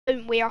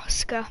Don't we,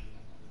 Oscar?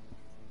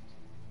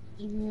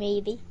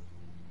 Maybe.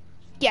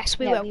 Yes,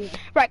 we No, will. we won't.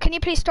 Right, can you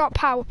please start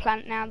power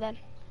plant now then?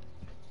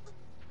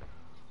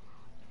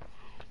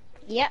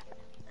 Yep.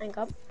 Hang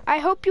on. I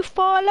hope you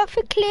fall off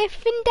a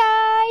cliff and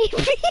die.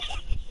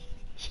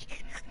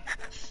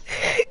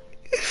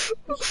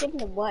 You shouldn't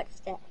have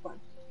watched that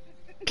one.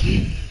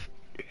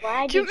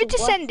 Why Do you did want me to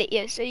watch send it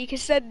you so you can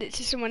send it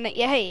to someone that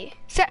you hate?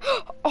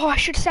 Oh, I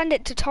should send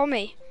it to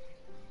Tommy.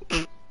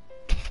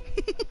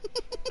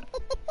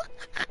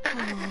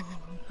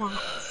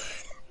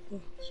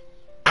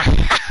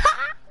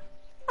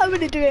 I'm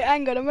gonna do it,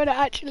 hang on, I'm gonna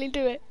actually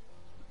do it.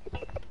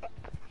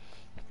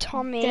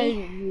 Tommy. Don't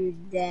you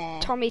dare.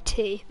 Tommy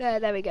T.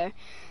 There we go.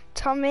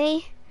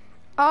 Tommy,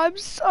 I'm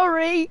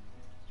sorry.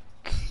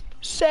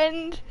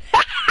 Send.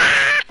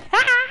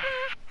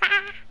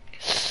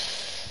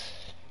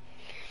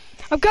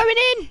 I'm going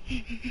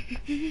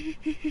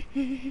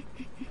in.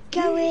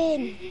 Go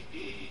in.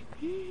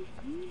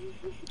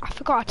 I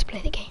forgot how to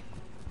play the game.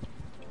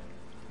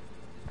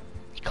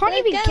 You can't We're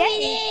even going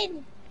get in.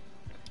 in.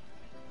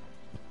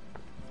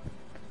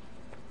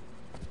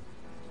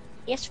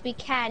 Yes, we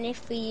can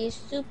if we use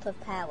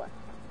superpower.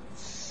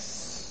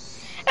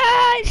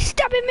 It's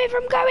stopping me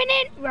from going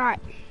in. Right.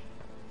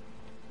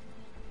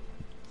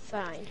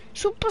 Fine.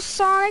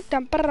 Supersonic.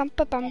 Dum, ba-dum,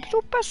 ba-bum,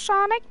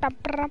 supersonic. Dum,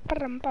 ba-dum,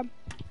 ba-dum, bum.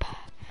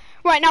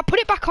 Right, now put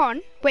it back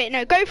on. Wait,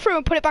 no, go through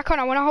and put it back on.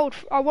 I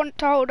want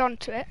to hold on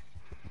to it.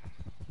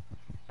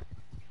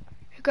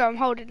 Go, I'm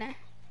holding it.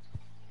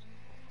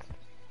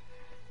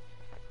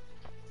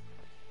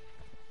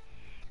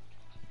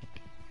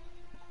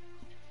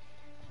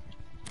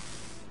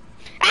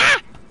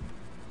 Ah!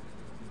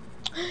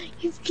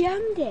 You've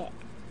jammed it.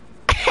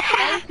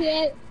 Thank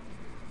you.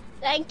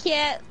 Thank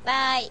you.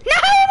 Bye. No!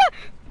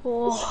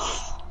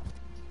 Oh.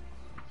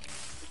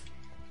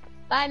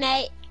 Bye,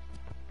 mate.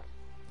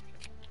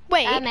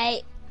 Wait. Bye,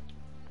 mate.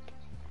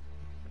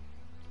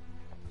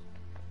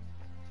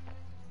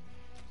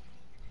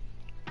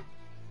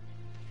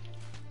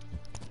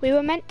 We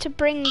were meant to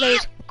bring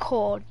those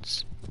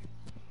cords.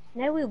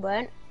 No, we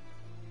weren't.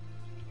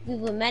 We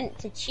were meant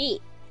to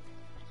cheat.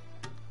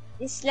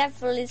 This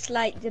level is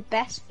like the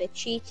best for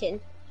cheating.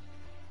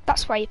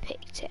 That's why you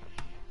picked it.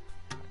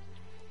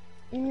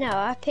 No,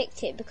 I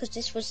picked it because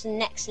this was the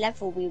next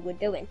level we were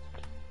doing.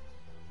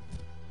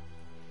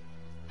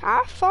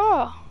 How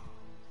far?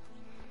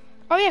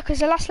 Oh yeah, because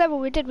the last level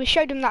we did, we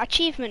showed them that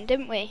achievement,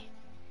 didn't we?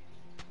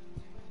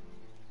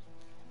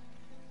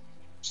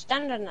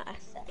 Stand on that, I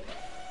said.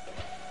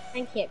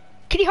 Thank you.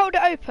 Can you hold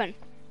it open?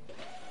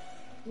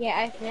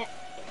 Yeah, open it.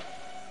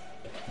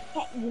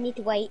 Yeah, you need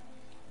to wait.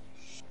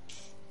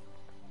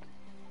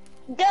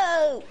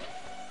 Go!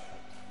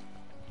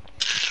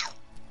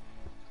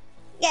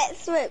 Get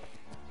through.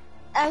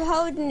 I'm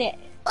holding it.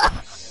 My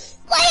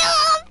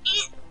arm!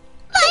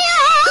 My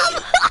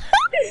arm!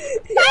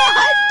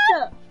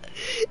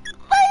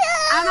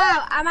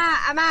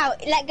 I'm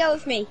out. Let go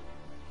of me.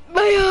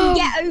 My arm!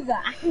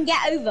 I can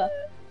get over.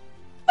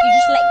 You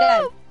just let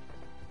go.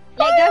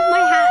 Let go of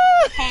my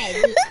head.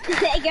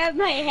 Let go of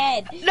my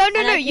head.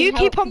 No, you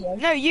keep on.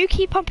 No, you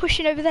keep on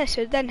pushing over there.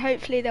 So then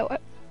hopefully they'll.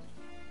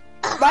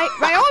 My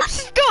arm's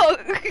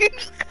stuck.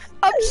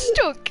 I'm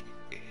stuck.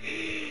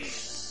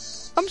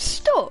 I'm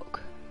stuck.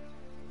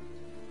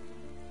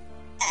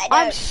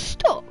 I'm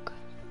stuck.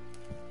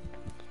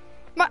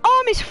 My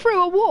arm is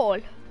through a wall.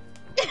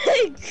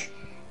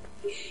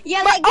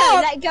 Yeah, My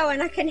let go,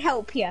 and I can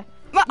help you.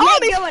 My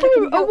arm is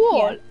through a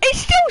wall. It's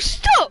still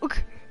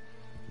stuck.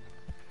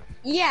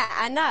 Yeah,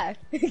 I know. I'm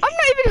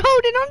not even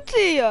holding on to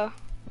you.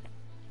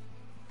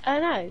 I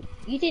know.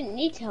 You didn't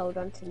need to hold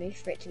on to me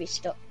for it to be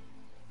stuck.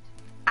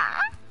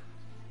 Ah.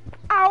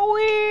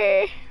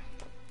 Owie.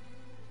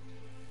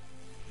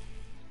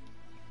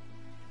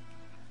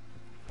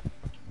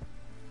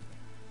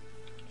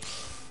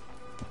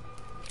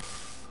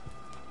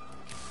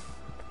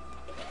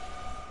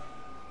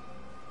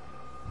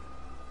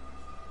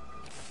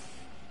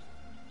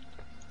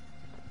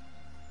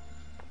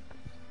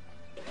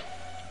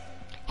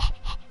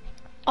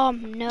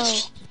 No.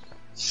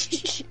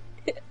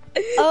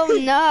 Oh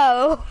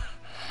no.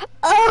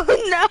 Oh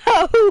no.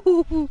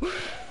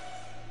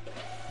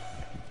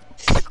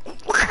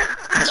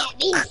 Get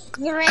me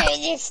through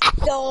this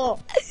door.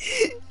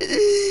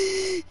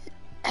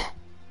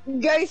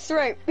 Go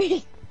through.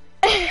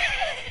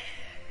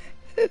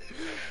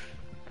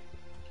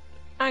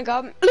 Hang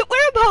on. Look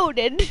where I'm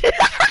holding.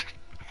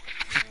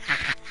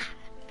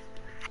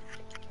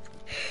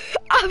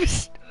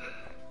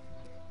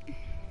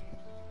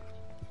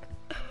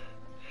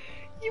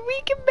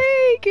 We can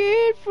make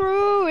it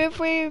through if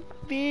we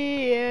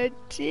be a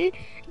team.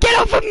 Get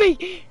off of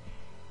me!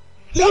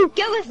 Let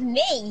go of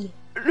me!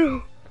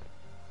 No.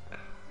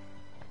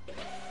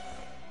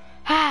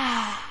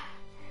 Ah.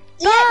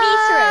 Let me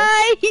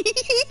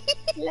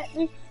through. Let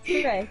me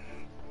through.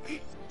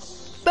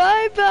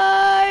 Bye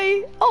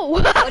bye. Oh.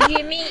 What do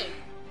you mean?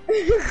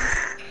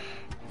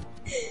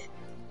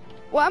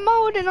 Why am I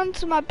holding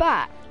onto my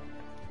back?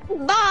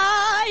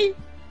 Bye.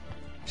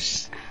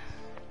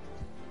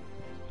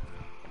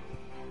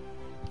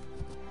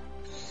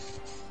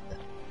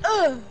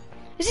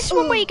 Is this the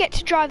one where you get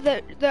to drive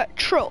the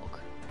truck?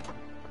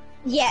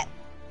 Yeah.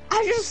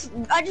 I just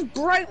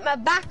broke my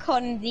back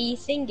on the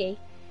thingy.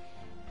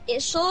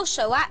 It's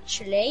also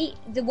actually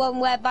the one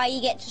whereby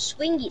you get to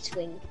swingy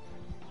swing.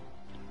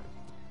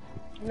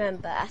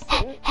 Remember, I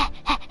think.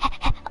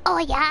 Oh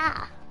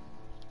yeah.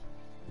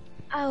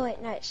 Oh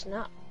wait, no, it's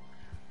not.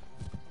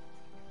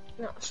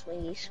 Not a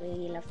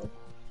swingy level.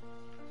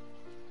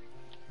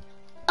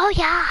 Oh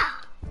yeah.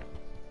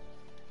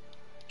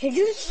 Could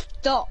you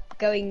stop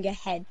going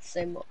ahead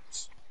so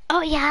much?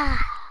 Oh yeah.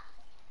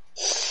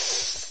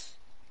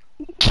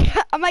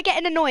 Am I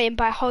getting annoying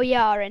by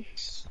hoyaring?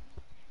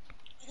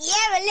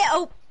 Yeah, a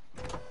little.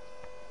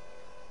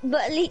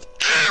 But at least,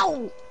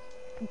 ow!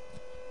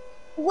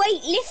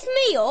 Wait, lift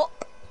me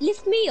up.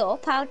 Lift me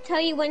up. I'll tell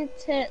you when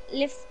to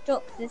lift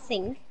up the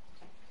thing.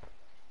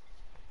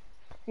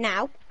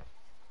 Now.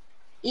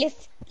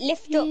 Lift up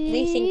the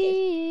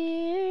thingy.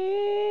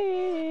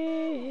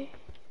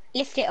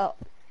 Lift it up.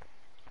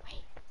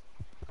 Wait.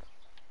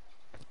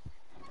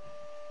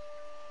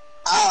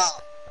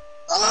 Oh!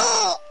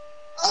 Oh!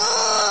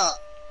 Oh!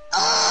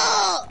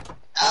 Oh!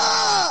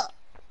 Oh!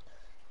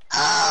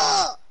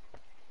 Oh!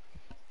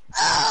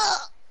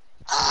 Oh!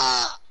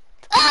 Oh!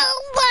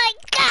 Oh my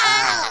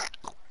god!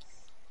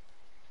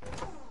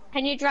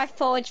 Can you drive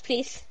forwards,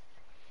 please?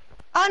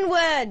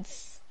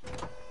 Onwards!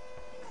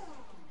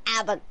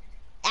 Ah, but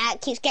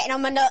it keeps getting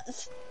on my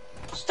nuts.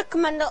 Stuck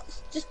on my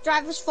nuts. Just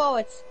drive us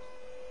forwards.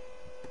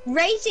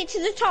 Raise it to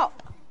the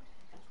top.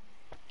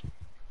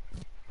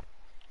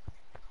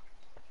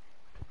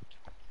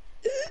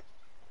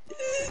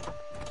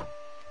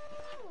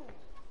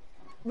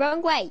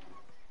 Wrong way.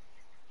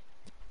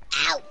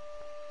 Ow!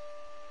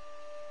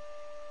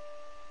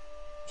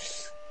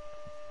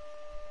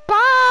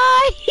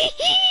 Bye!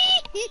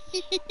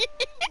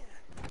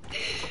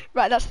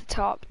 Right, that's the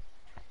top.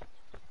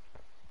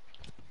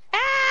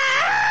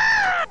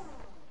 Ah!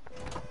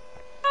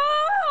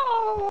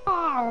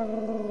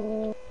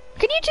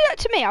 Can you do that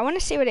to me? I want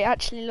to see what it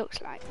actually looks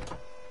like.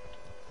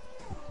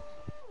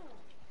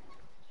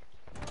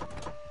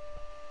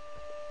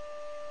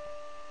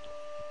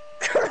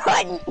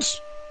 Crunch!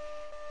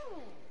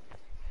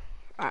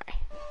 Alright.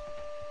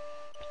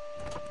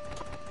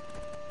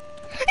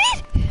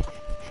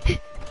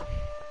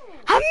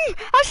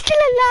 I'm still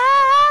alive.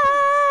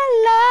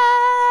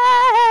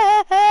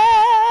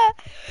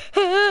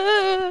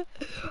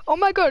 Oh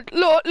my god,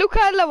 look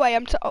how low I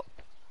am to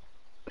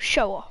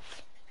show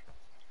off.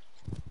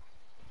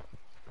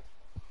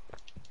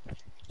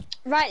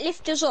 Right,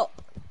 lift us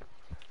up.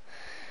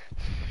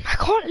 I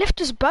can't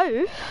lift us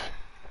both.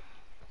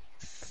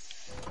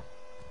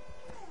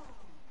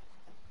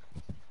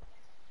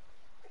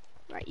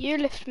 Right, you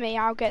lift me,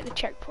 I'll get the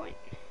checkpoint.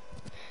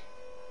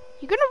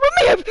 You're gonna run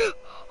me over.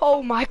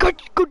 Oh my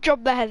god, good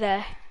job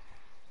there.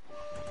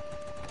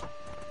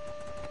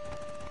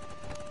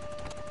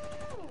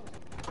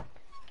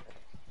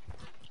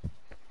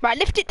 Right,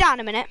 lift it down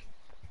a minute.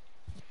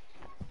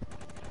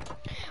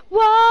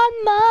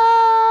 One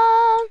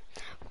moment.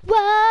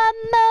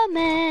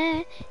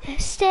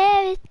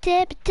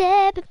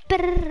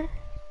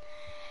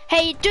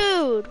 Hey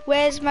dude,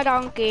 where's my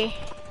donkey?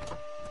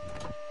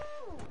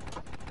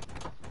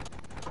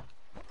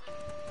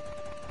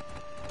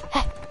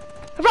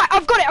 Right,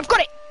 I've got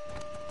it.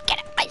 Get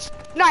it, nice.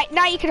 Right,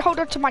 now you can hold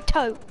on to my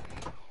toe.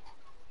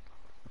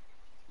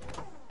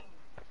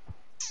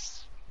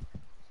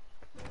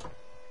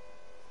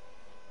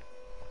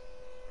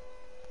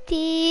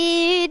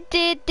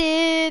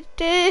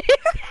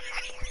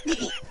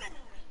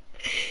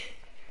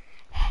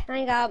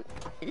 Hang on.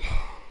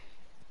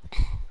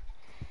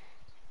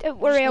 Don't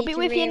worry, I'll be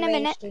with you in a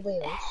minute.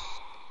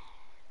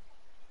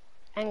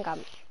 Hang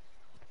on.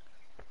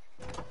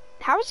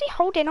 How is he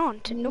holding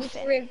on to We need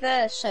nothing? to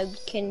reverse so we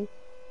can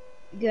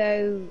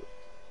go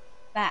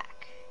back.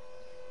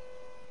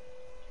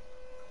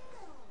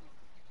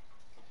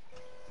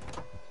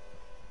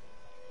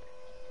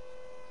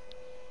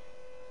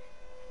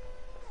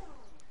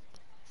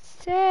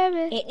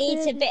 It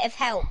needs a bit of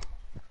help.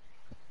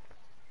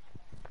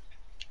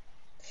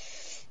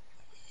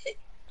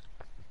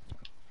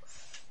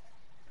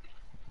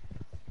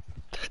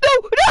 No!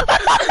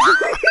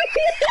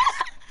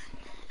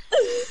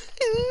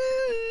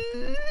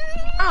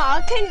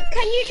 Oh, can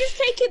you just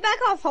take it back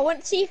off? I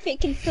want to see if it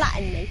can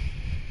flatten me.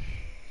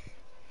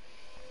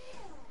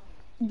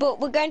 But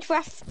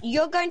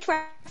you're going to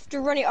have to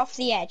run it off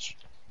the edge.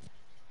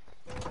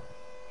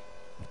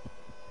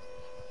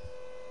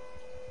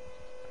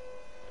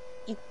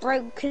 You've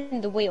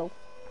broken the wheel.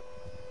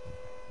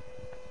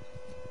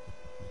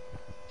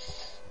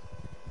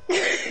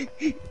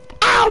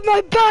 Ow,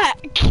 my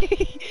back!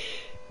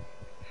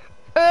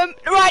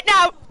 Right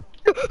now.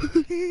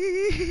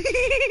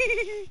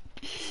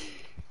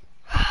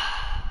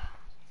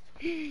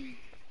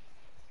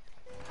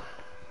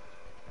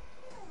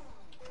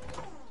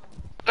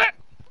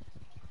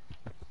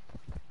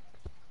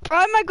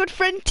 Oh, my good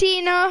friend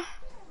Tina.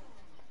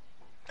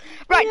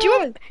 Right, do you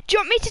want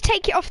me to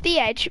take it off the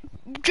edge,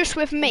 just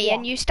with me, Yeah.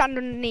 and you stand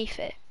underneath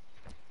it?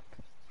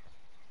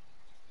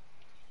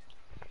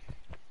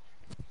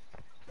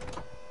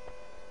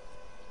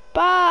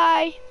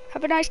 Bye.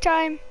 Have a nice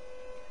time.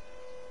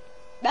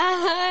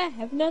 Bye.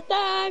 Have no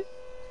time.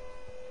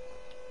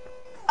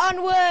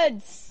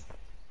 Onwards.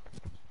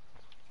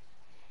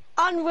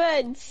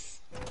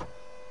 Onwards.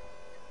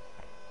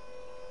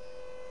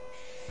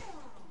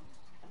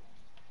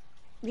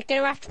 You're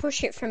gonna have to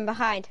push it from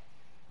behind.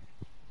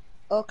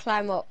 Or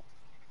climb up.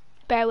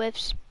 Bear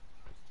with.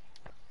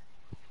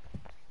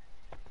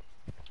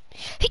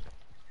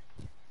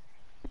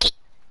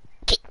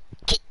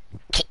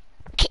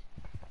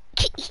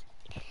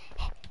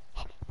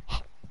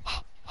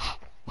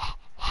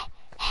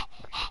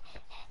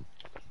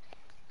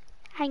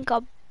 Hang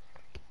on.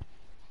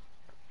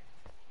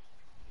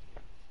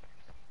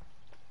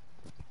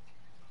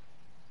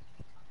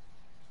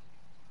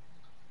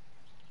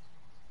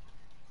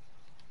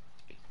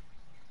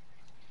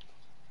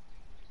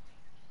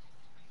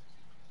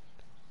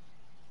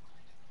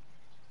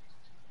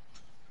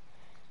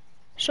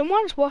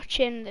 Someone's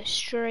watching the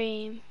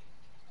stream.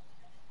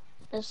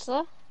 Is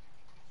there?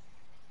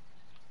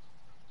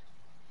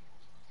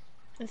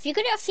 Have you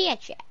got it off the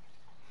edge yet?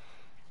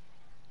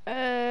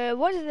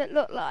 What does it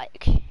look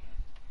like?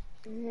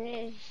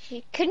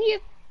 Can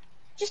you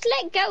just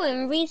let go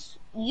and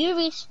you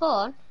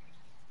respawn?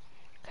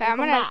 Okay, I'm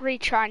gonna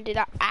retry and do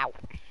that. Ow.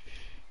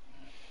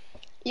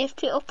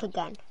 Lift it up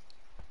again.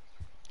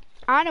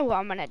 I know what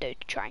I'm gonna do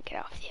to try and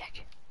get off the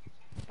edge.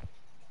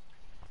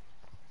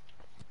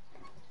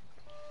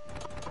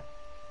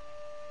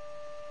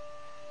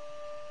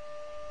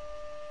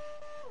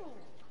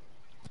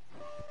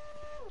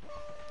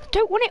 I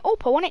don't want it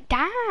up, I want it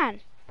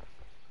down.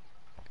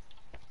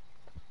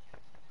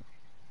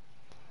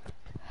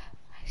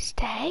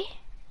 Stay.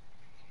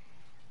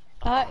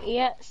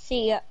 Yeah,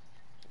 see ya.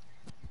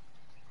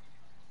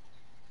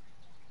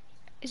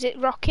 Is it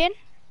rocking?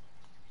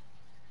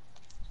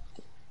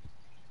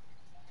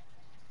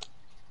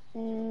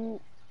 Yeah,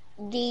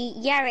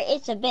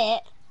 it is a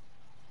bit.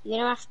 You're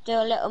gonna have to do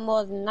a little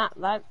more than that,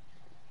 though.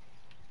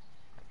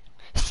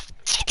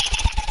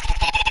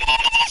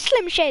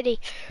 Slim Shady.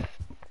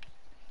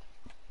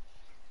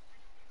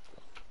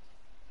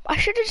 I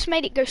should have just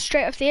made it go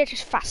straight off the edge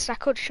as fast as I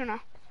could, shouldn't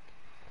I?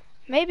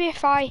 Maybe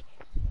if I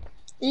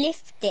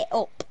Lift it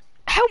up.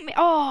 help me.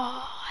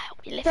 Oh,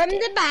 help me lift From it.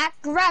 the back,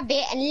 grab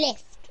it and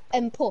lift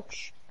and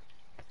push.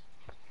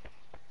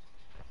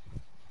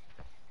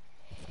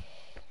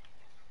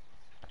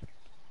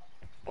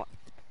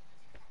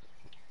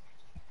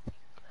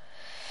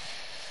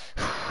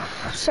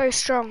 So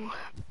strong.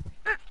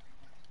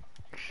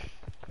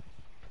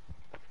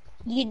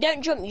 You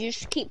don't jump, you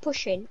just keep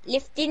pushing.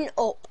 Lifting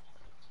up.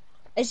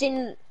 As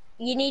in,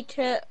 you need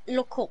to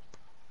look up.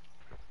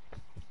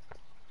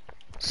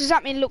 So does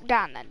that mean look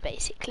down then,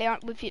 basically?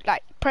 With you,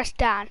 like, press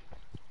down.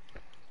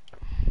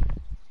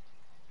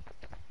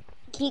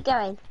 Keep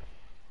going.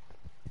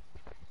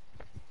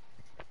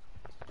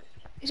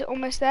 Is it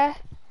almost there?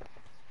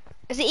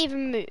 Has it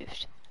even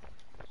moved?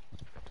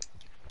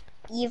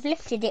 You've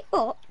lifted it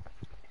up.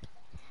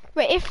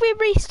 Wait, if we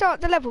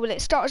restart the level, will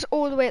it start us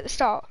all the way at the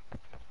start?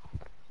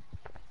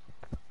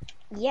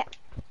 Yep.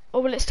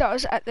 Or will it start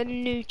us at the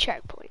new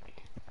checkpoint?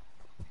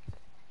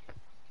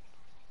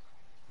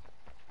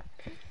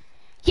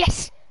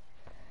 Yes!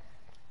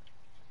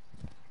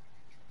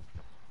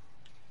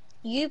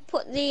 You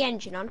put the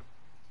engine on.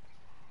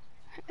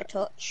 A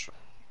touch.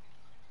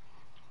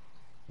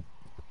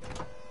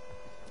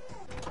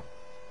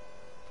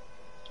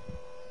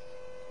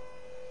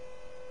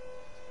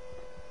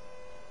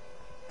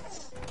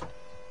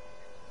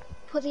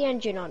 Put the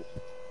engine on.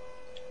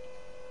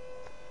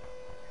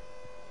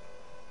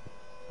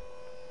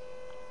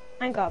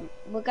 Hang on,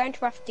 we're going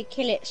to have to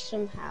kill it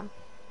somehow.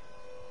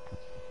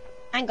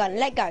 Hang on,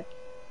 let go.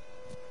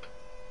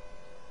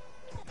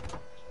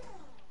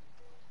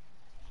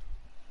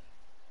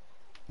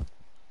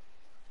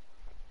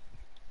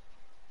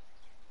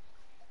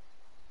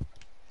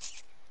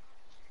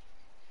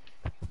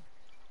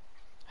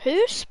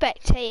 Who's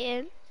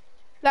spectating?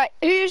 Like,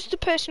 who's the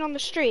person on the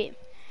stream?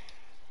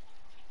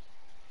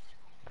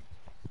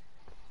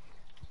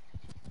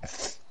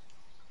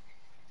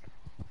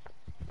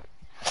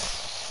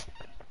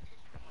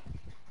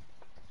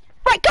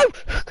 Right, go!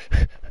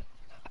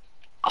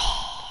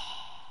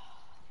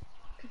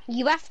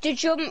 You have to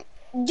jump,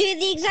 do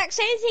the exact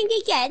same thing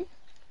again,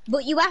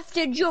 but you have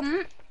to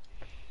jump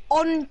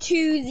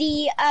onto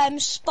the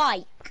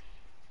spike.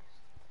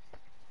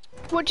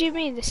 What do you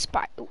mean, the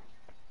spike?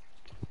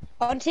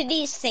 Onto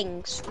these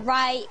things,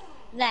 right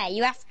there.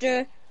 You have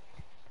to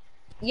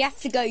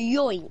go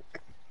yoink.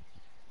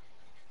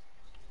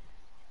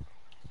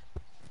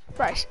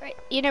 Right,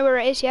 you know where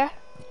it is, yeah?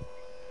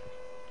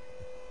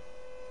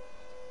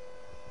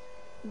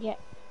 Yeah.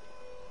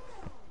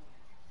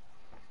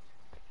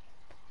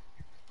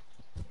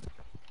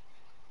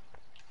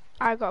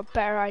 I got a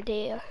better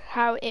idea.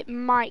 How it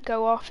might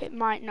go off, it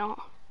might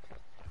not.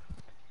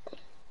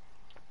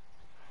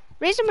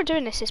 Reason we're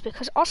doing this is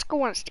because Oscar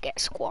wants to get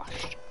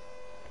squashed.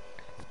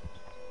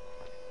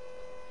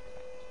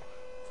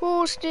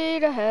 Full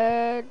speed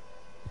ahead.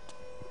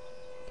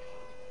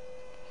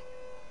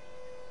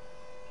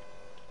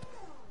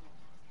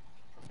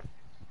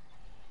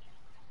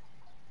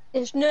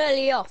 It's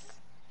nearly off.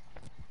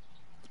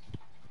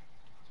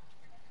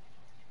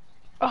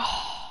 Oh,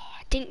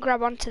 I didn't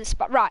grab onto the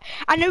spike. Right,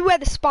 I know where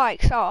the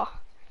spikes are.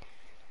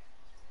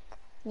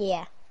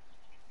 Yeah.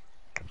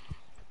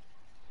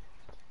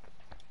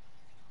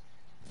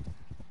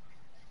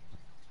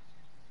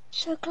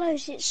 So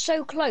close, it's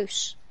so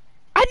close.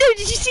 I know,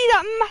 did you see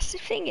that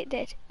massive thing it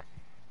did?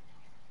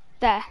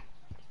 There.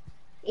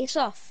 It's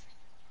off.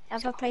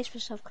 Have I placed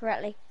myself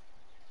correctly?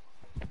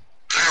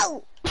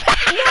 Ow!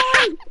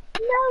 No!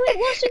 No, it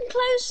wasn't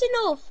close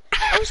enough.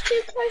 I was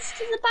too close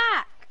to the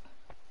back.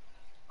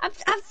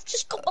 I've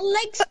just got my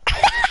legs.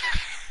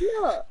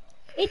 Look,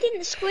 it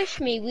didn't squish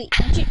me.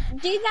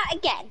 Do that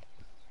again.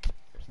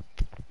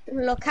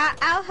 Look,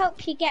 I'll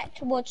help you get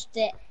towards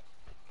the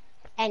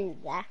end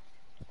there.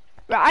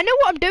 Right, I know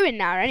what I'm doing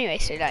now anyway,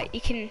 so like,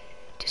 you can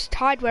just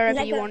hide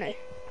wherever you want to.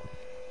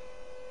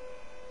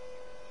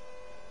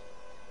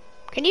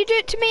 Can you do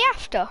it to me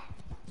after?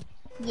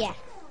 Yeah.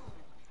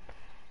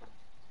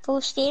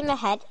 Full steam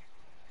ahead.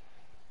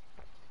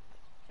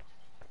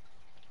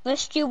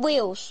 Rest your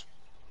wheels.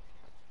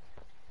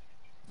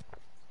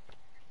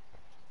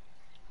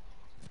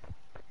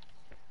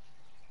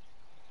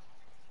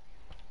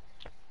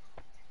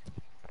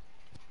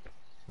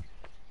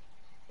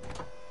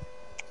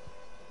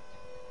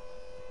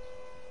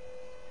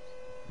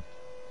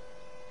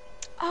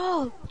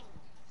 Oh,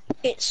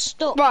 it's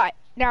stuck. Right,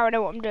 now I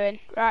know what I'm doing.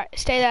 Right,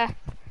 stay there.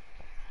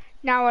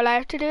 Now all I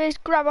have to do is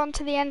grab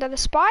onto the end of the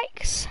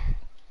spikes.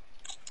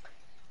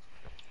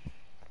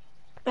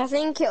 I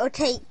think it'll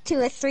take 2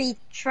 or 3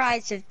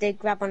 tries if they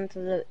grab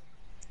onto the...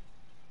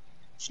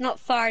 It's not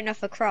far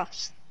enough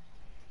across.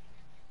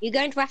 You're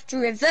going to have to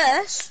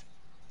reverse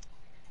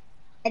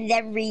and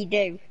then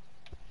redo.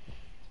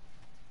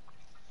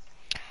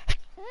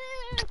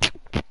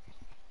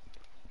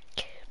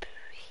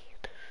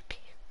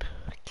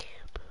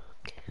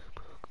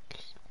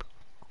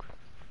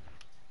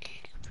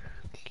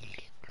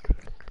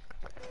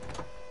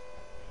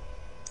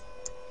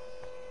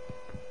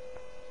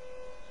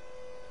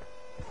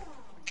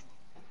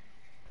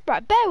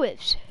 Right, bear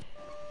with.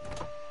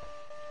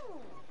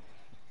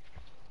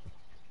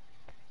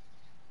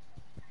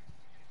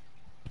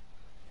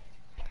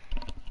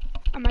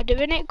 Am I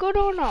doing it good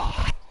or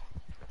not?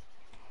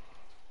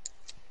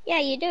 Yeah,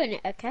 you're doing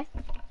it okay.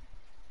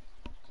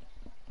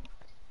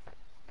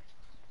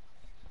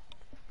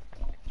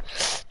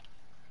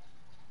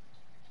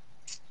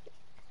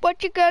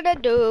 What you gonna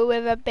do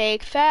with a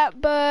big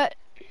fat butt?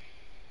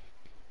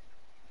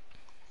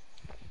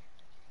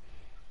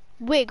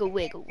 Wiggle,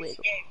 wiggle,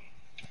 wiggle.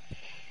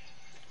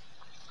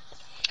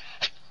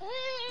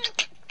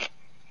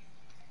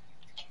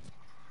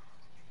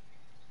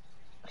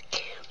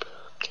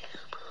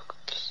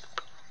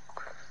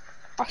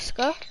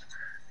 Oscar.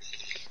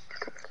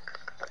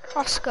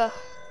 Oscar.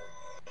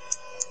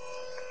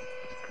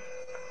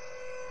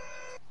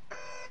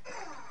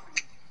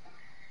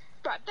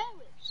 Right, bear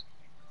with.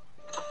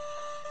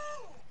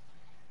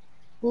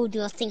 Who do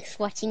you think's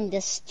watching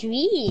the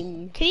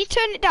stream? Can you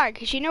turn it down,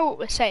 because you know what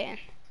we're saying?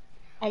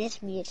 I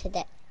just muted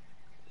it.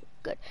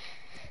 Good.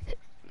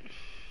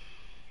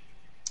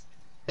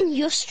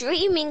 You're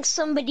streaming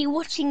somebody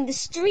watching the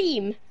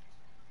stream.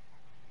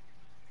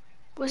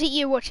 Was it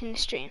you watching the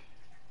stream?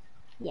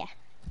 Yeah.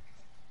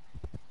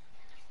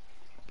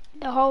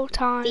 The whole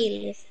time?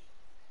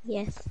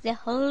 Yes, the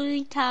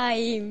whole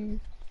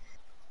time.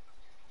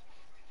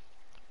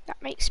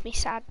 That makes me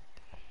sad.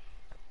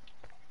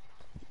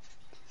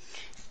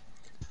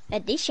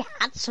 At least you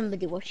had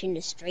somebody watching the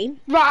stream.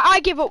 Right,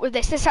 I give up with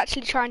this. Let's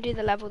actually try and do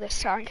the level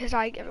this time, because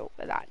I give up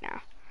with that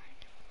now.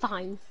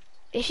 Fine.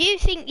 If you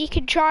think you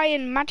can try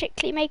and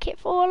magically make it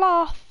fall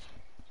off,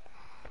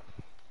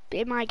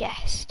 be my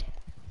guest.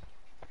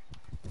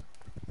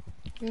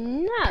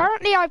 No.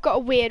 Apparently I've got a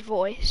weird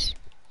voice.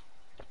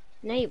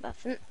 No, you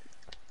haven't.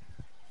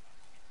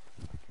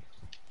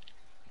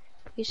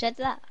 You said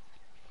that.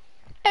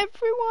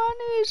 Everyone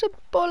is a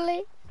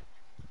bully.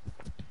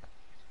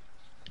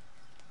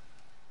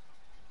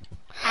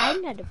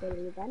 I'm not a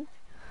bully then.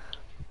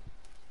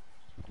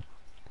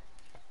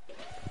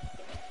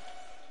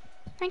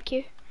 Thank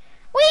you.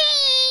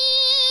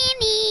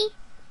 Weenie!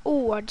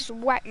 Oh, I just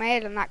whacked my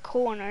head on that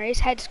corner. His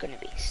head's gonna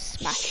be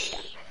smashed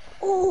down.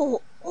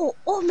 Oh,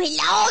 me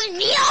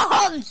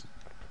arms!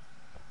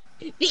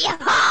 Me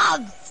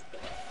arms!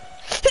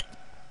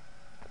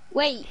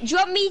 Wait, do you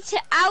want me to...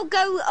 I'll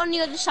go on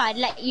the other side,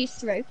 let you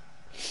through.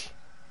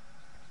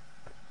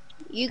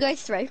 You go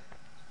through.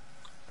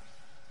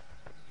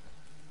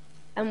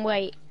 And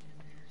wait.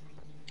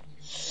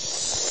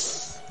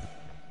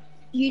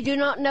 You do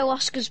not know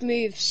Oscar's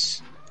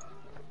moves.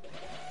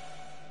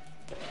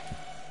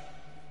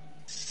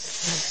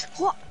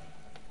 What?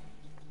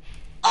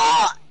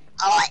 Oh,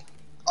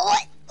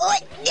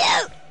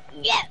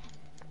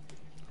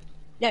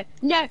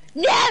 no!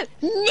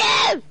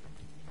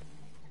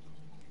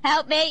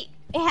 Help me,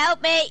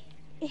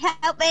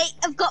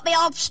 I've got my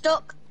arm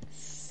stuck.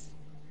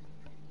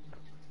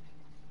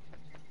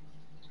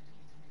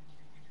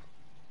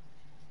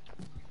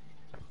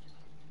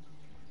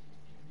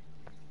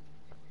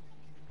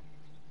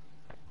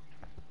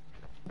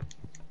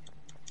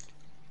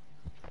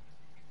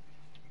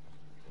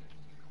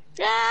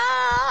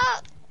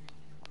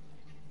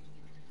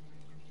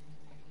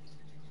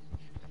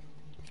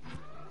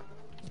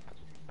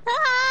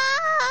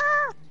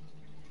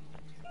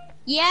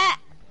 Yeah.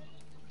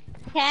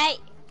 Okay.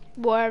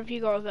 Where have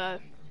you got to go?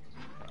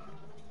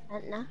 I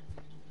don't know.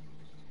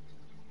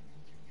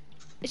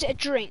 Is it a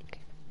drink?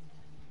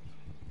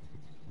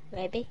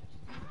 Maybe.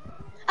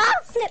 Oh,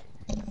 flip!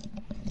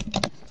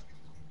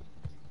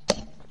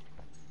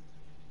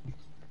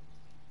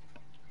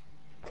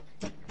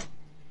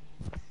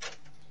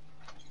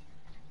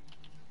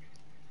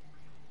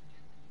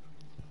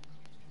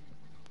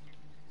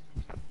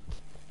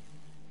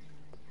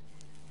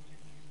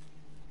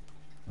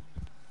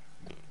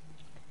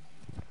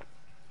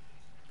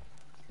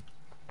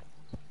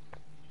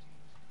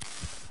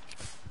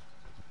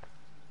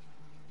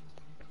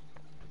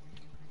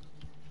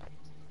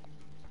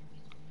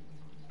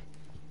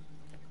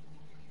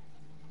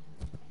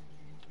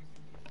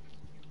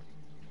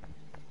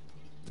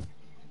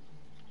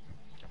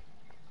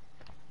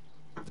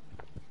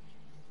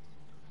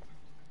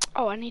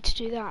 Oh, I need to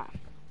do that.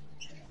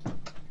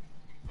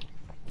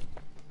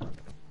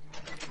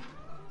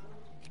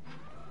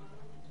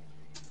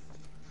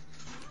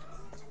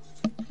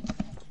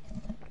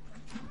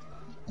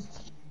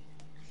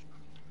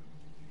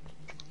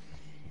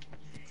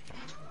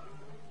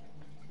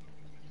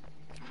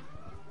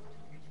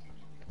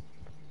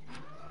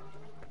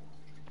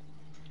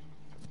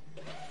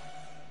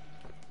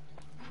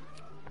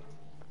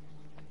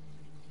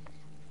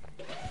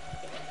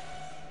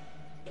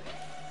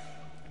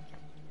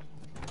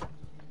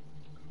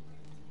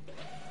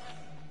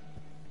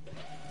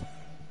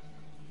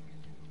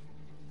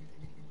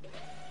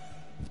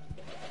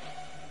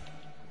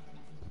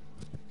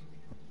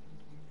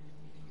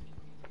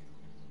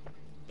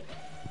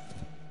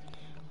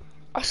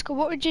 Oscar,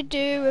 what would you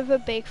do with a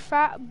big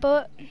fat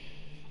butt?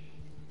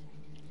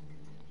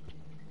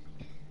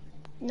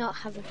 Not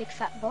have a big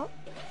fat butt.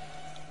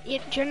 Do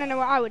you wanna know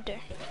what I would do?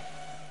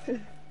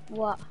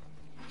 What?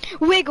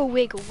 Wiggle,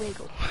 wiggle,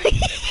 wiggle.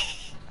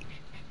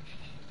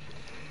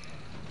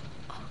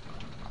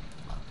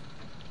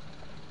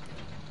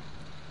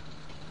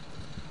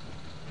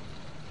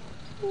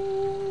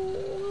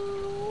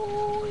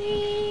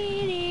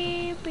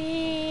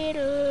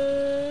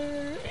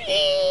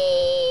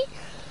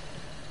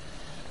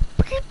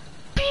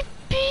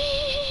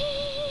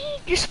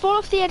 Just fall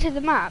off the edge of the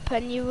map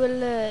and you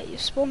will you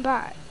spawn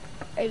back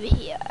over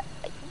here.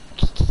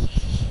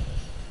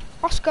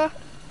 Oscar.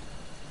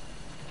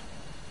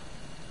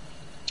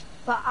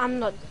 But I'm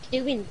not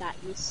doing that,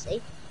 you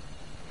see.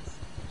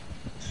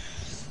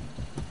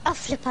 Oh,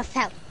 flip, I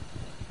fell.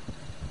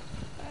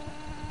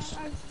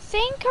 I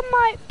think I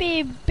might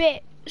be a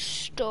bit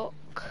stuck.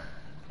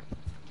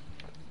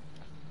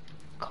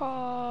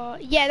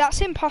 Yeah, that's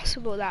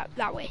impossible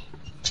that way.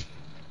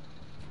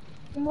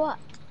 What?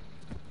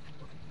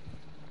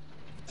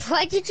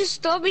 Why did you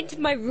storm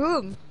into my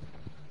room?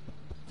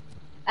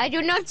 I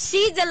do not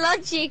see the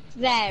logic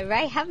there.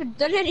 I haven't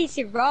done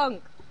anything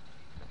wrong.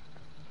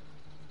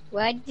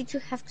 Why did you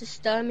have to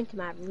storm into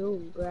my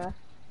room, bruh?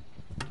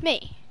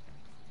 Me?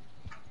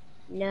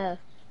 No.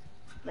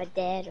 My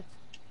dad.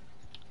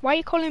 Why are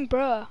you calling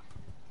bruh?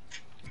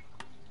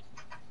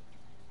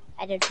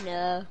 I don't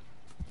know.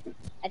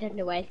 I don't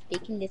know why I'm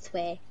speaking this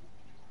way.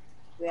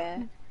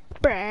 Bruh.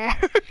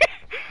 Bruh.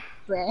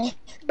 Bruh.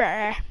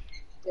 Bruh.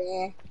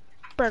 Bruh.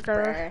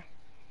 Burger.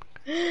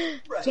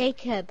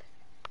 Jacob.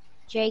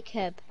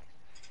 Jacob.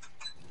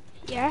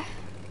 Yeah?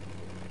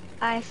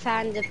 I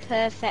found the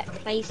perfect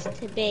place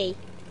to be.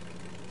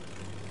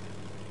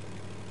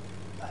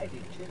 I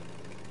did too.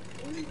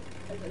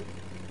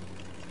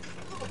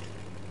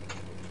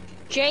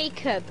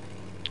 Jacob.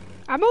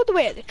 I'm all the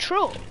way at the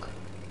truck.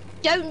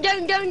 Don't.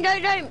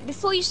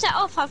 Before you set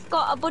off, I've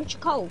got a bunch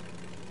of coal.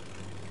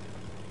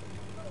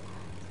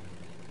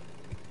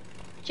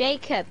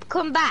 Jacob,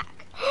 come back.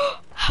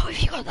 How have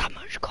you got that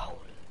much coal?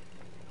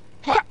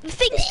 Crap, the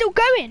thing's still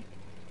going.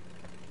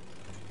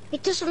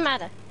 It doesn't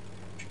matter.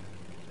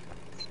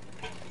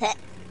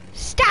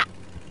 Stop.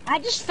 I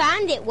just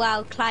found it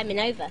while climbing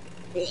over.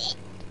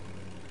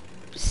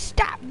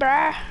 Stop,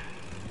 bruh.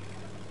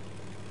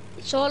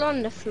 It's all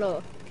on the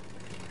floor.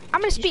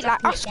 I'm gonna speak like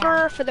dropping it Oscar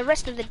down. for the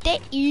rest of the day.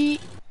 Yeah,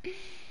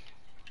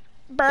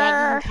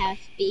 Brr. you can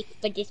speak,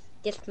 but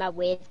just my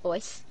weird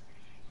voice.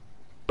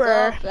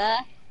 Brr. Brr.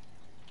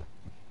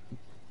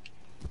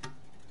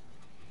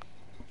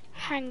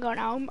 Hang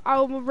on,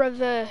 I'll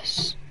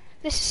reverse.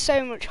 This is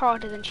so much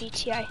harder than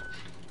GTA.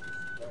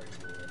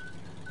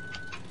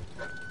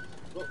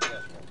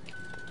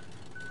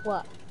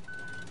 What?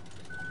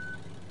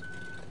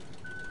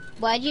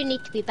 Why do you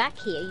need to be back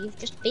here? You've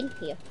just been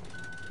here.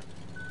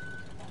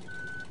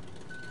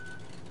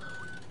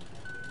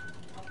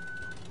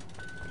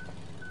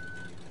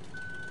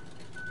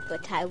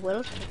 But I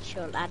will fix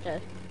your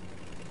ladder.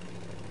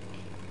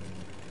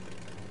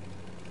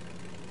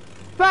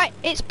 Right,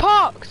 it's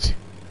parked.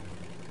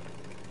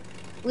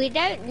 We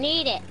don't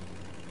need it.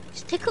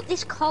 Just pick up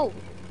this coal.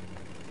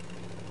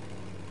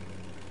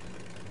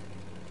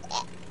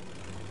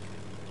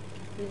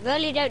 We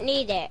really don't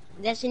need it.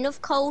 There's enough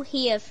coal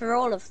here for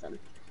all of them.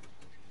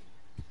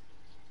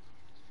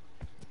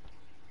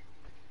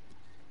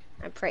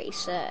 I'm pretty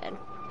certain.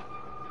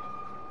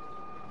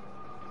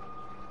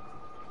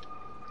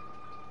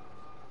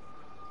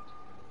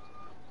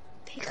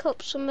 pick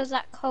up some of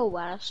that coal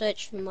while I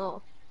search for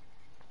more?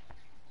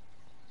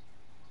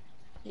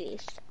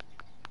 Please.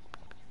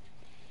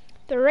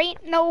 There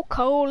ain't no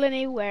coal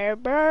anywhere,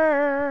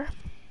 brr.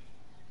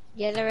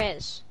 Yeah, there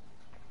is.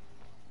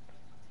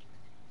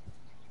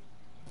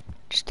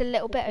 Just a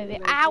little bit of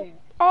it. Ow!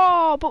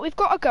 Oh, but we've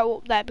got to go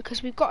up there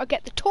because we've got to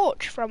get the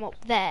torch from up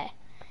there.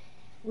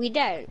 We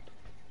don't.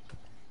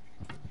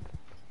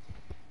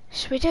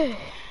 Yes, we do.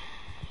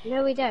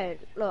 No, we don't.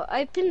 Look,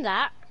 open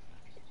that.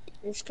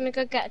 I'm just gonna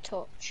go get a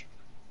torch.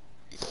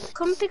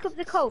 Come pick up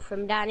the coal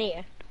from down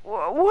here.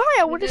 Why?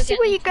 I want to see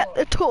where you get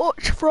the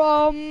torch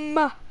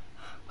from.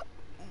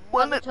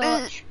 What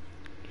torch?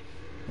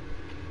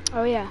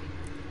 Oh yeah.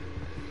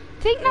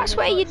 I think that's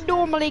where you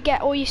normally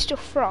get all your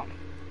stuff from.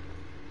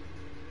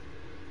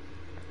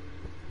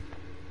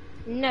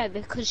 No,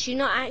 because you're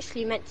not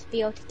actually meant to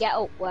be able to get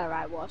up where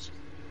I was.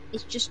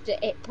 It's just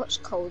that it puts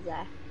coal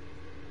there.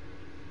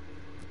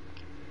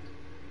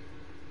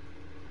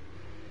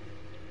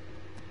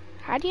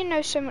 How do you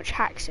know so much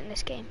hacks in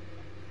this game?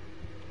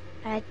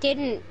 I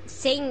didn't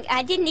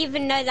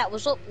even know that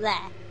was up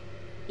there.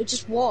 It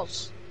just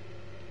was.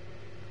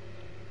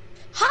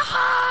 Ha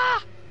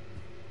ha!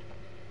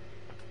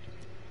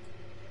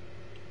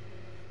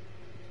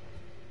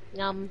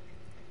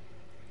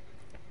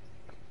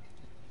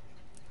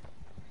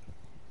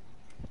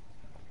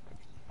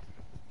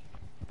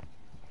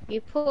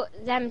 You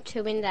put them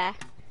two in there.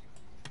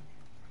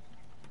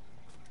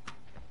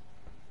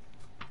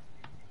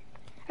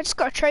 I just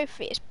got a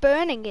trophy. It's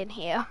burning in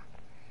here.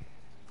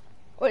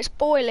 Or it's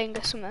boiling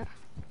or something.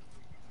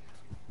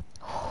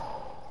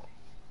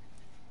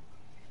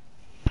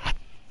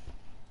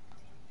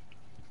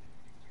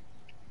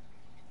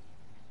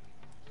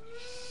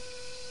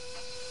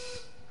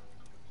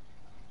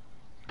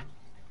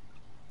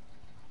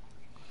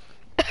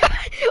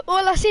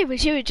 All I see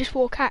was you would just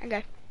walk out and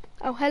go,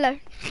 oh, hello.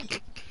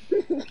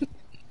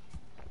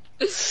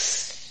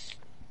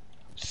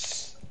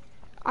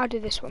 I'll do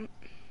this one.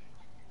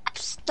 I'm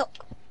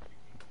stuck.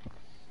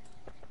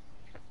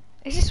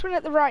 Is this one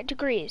at the right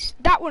degrees?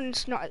 That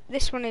one's not.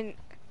 This one in.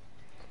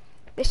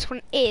 This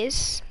one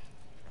is.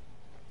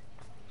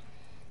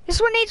 This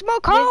one needs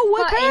more coal,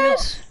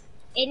 workers.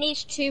 It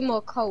needs 2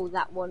 more coal.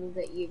 That one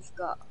that you've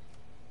got,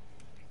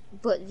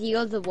 but the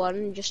other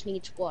one just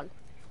needs 1.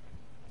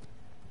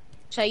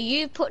 So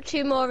you put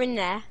 2 more in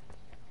there.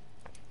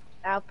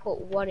 I'll put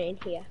 1 in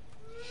here.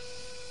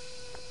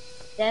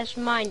 There's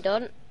mine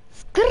done.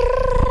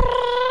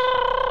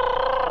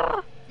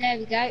 There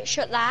we go.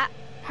 Shut that.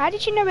 How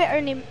did you know it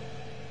only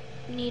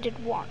needed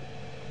 1?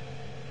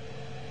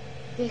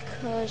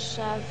 Because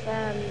I've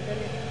done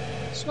it.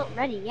 It's not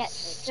ready yet.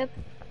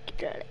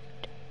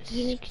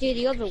 You need to do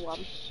the other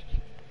one.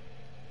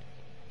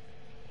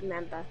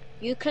 Remember,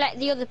 you collect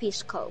the other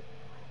piece of coal.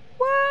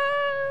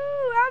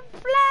 Whoa! I'm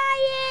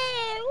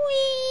flying!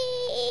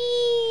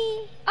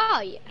 Whee!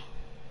 Oh yeah.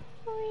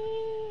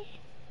 Whee!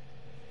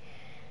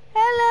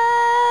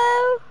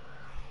 Hello!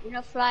 You're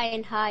not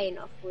flying high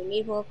enough. We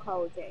need more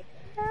coal, Jacob.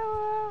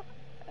 Hello.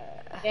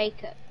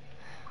 Jacob.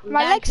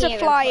 My legs are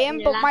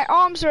flying, but my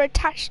arms are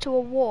attached to a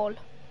wall.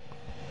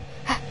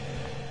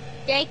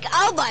 Jacob,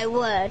 oh my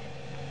word.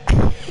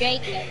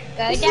 Jacob,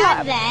 go This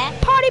down there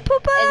Party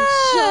pooper! and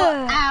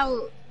sort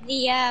out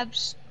the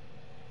herbs.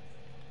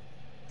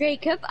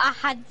 Jacob, I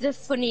had the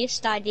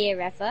funniest idea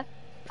ever.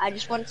 I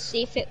just want to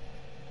see if it...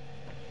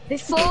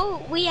 Before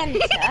we enter,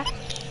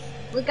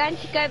 we're going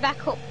to go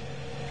back up.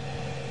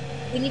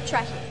 We need to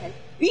try something.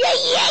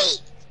 Yay!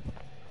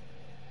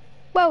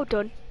 Well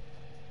done.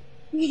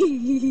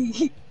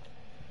 Nice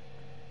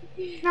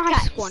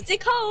Catch one. the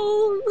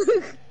coal!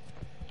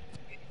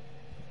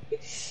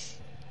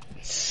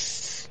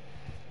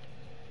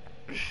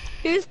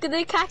 Who's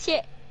gonna catch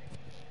it?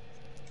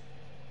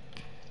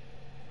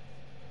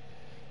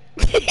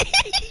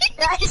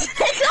 Catch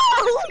the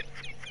coal!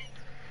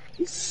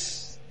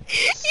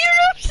 You're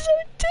up so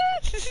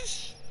dead.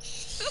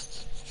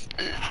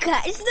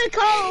 Catch the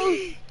coal!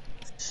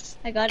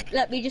 Hang on,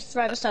 let me just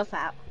throw myself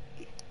out.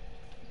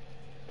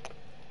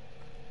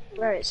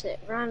 Where is it?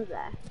 Around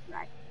there.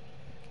 Right.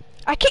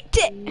 I kicked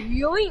it.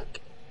 Yoink!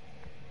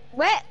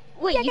 Where?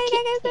 Wait, you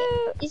kicked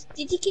Go. it?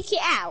 Did you kick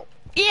it out?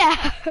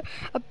 Yeah,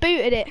 I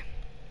booted it.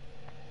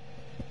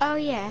 Oh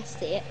yeah, I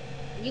see it.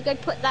 You go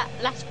put that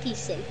last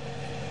piece in.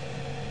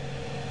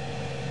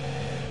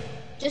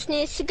 Just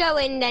needs to go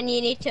in, then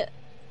you need to...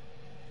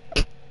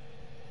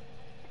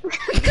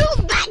 Go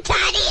back,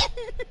 Daddy!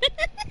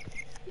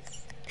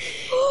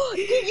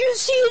 Did you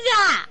see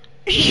that?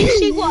 Did you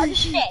see what I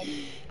said?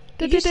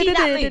 Did you see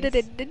that move?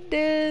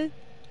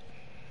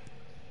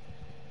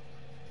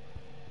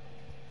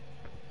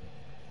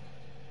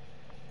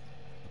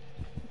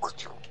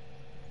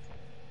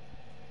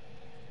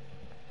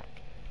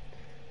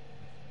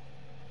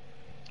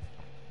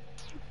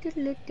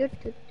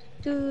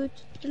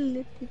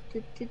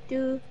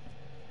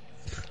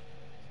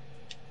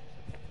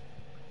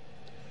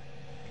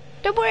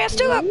 Don't worry, I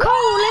still got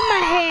coal in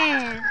my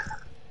hand.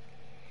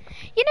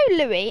 You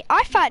know, Louis,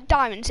 I found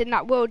diamonds in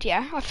that world,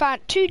 yeah? I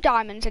found 2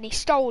 diamonds and he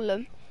stole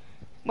them.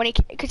 when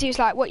because he was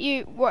like, what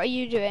are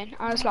you doing?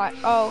 I was like,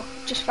 oh,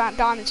 just found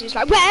diamonds. He was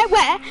like,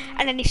 where?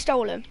 And then he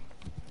stole them.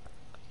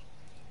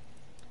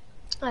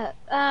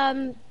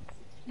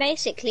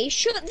 Basically,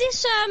 shut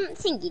this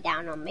thingy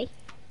down on me.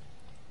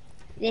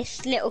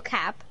 This little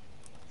cab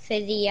for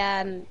the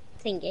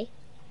thingy.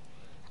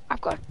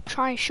 I've got to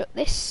try and shut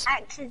this.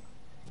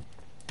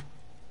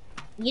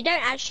 You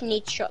don't actually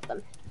need to shut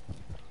them.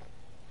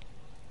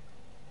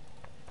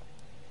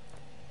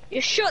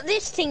 Just shut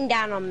this thing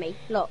down on me.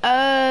 Look.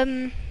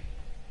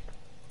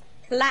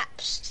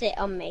 Collapsed it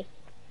on me.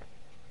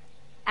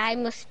 I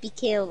must be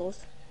killed.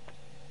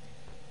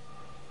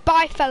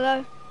 Bye,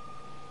 fellow.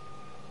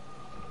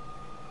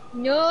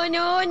 No.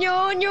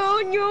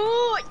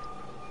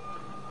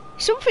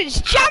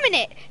 Something's jamming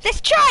it.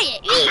 Let's try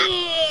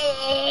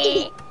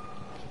it.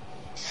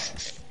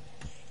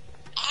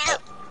 Ow.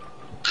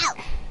 Ow.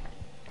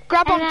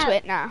 Grab onto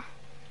it now.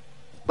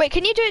 Wait,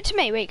 can you do it to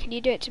me? Wait, can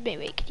you do it to me?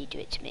 Wait, can you do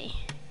it to me?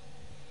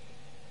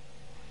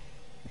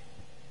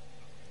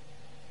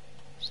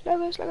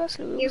 Slow.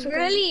 It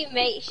really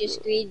makes your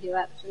screen do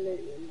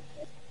absolutely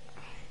nothing.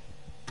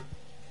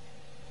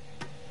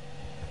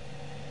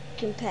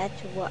 Compared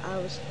to what I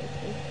was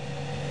thinking.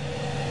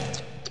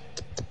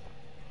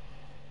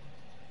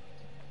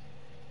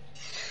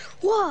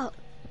 What?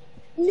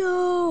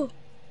 No!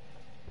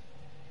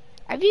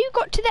 Have you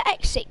got to the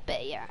exit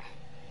bit yet?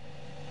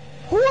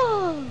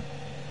 Whoa!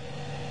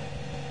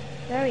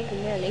 Very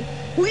nearly.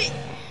 Wait.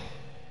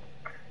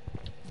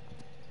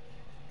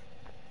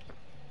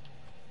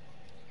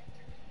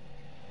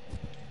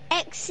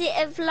 Exit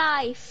of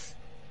life.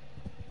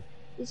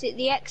 Is it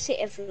the exit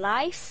of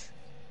life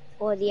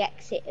or the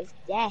exit of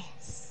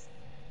death?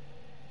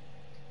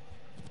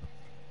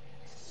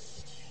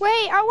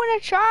 Wait, I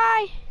want to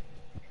try.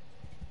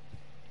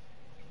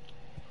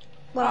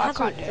 Well, Oh, I I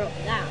haven't can't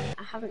dropped down.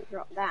 I haven't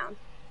dropped down.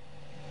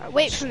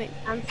 Wait for me.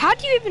 How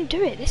do you even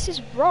do it? This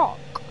is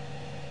rock.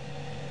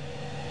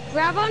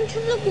 Grab onto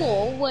the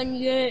wall when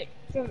you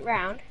jump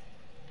round.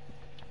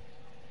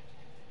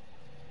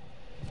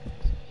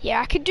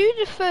 Yeah, I could do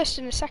the first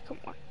and the second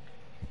one.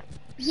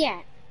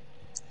 Yeah.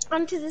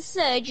 Onto the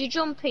third, you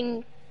jump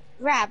and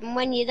grab, and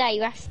when you're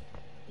there,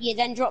 you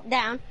then drop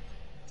down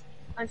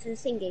onto the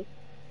thingy.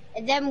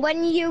 And then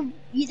when you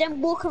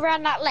then walk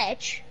around that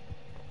ledge,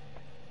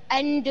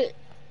 and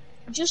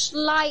just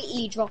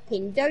lightly drop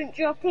in. Don't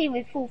drop in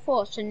with full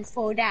force and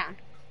fall down.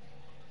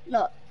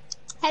 Look.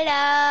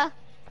 Hello.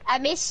 I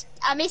missed it.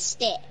 I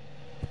missed it.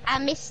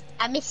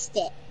 I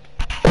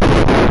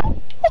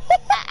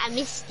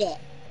missed it.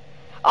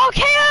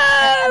 Okay.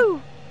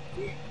 Oh!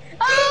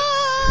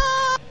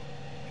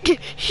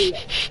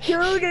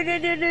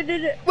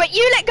 Wait,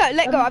 you let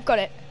go. I've got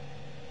it.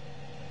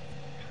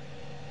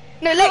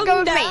 No, let go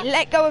of me.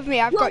 Let go of me.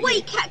 I've got you.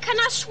 Wait, can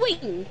I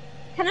swing?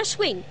 Can I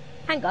swing?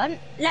 Hang on.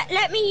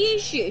 Let me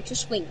use you to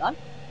swing on.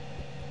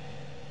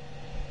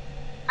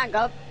 Hang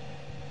on.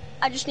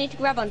 I just need to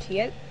grab onto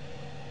you.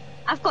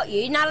 I've got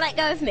you. Now let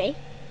go of me.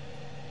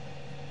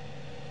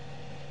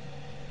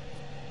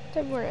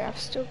 Don't worry, I've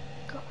still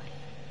got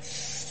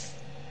it.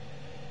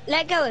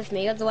 Let go of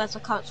me, otherwise I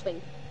can't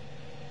swing.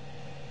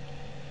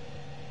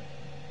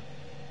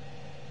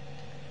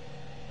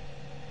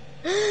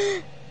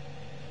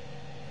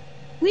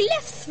 We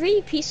left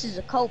 3 pieces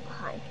of coal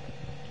behind.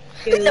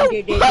 No.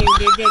 Did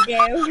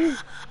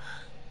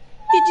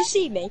you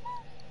see me?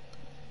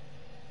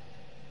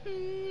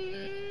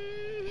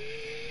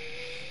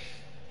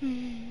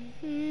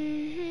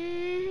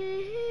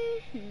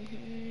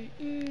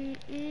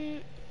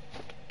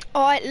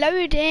 Alright,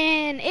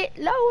 loading. It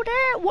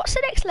loaded. What's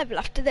the next level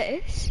after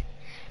this?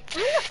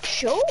 I'm not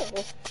sure.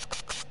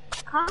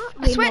 Can't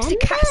I swear it's a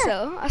remember.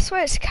 castle. I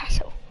swear it's a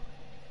castle.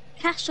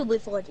 Castle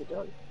we've already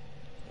done.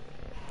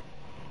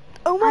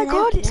 Oh my I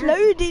god, don't it's know.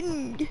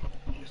 loading.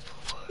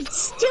 It's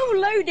still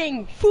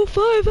loading. For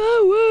 5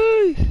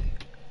 hours.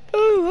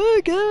 Oh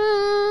my god.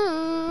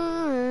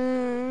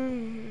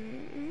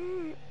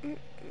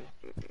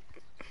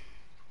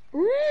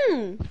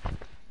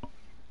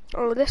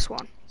 Oh, this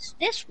one. It's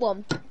this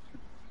one.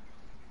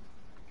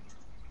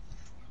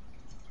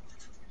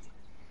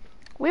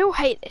 We all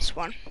hate this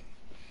one.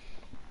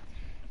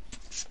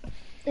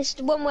 It's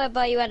the one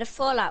whereby you had a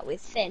fallout with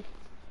Finn,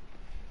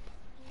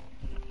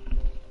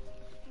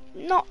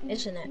 Not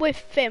isn't it? with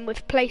Finn,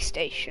 with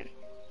PlayStation.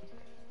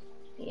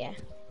 Yeah.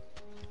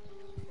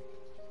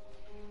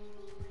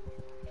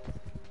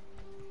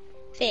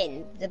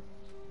 Finn, the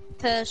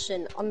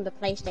person on the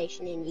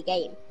PlayStation in the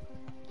game.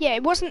 Yeah,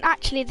 it wasn't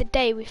actually the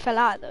day we fell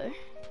out though.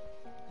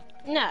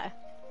 No.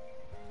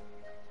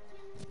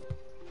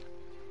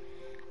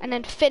 And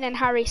then Finn and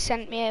Harry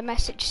sent me a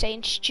message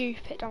saying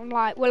stupid. I'm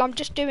like, well, I'm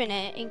just doing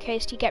it in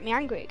case you get me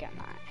angry again.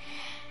 Like.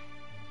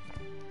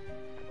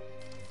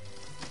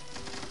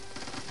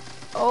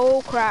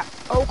 Oh crap!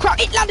 Oh crap!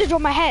 It landed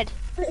on my head.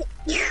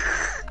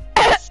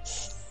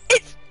 It's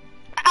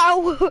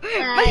ow!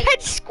 My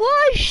head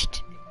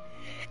squashed.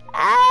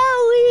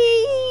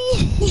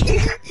 Owie!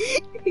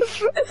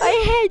 My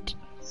head.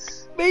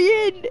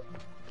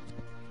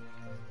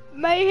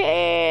 My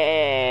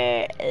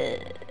head.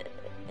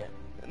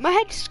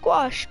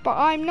 squashed, but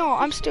I'm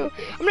not. I'm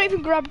not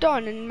even grabbed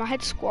on and my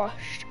head's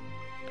squashed.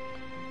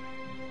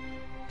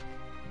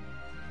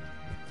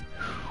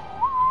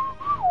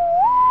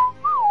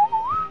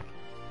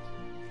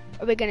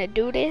 Are we gonna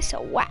do this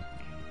or what?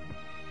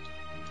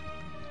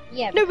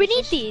 Yeah. No, we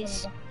because need this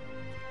is these.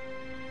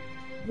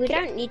 We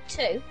don't need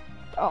two.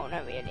 Oh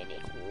no, we only need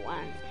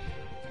one.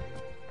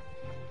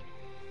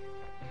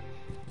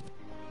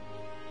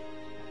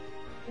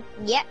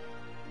 Yep.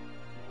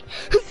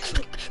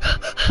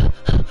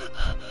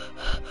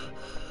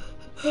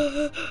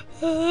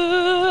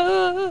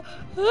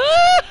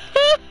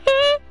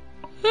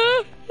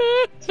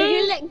 Can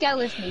you let go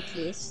of me,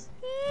 please?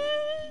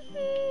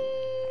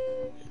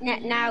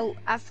 Now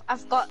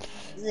I've got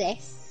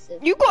this.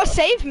 You gotta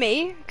save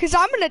me, cause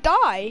I'm gonna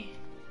die.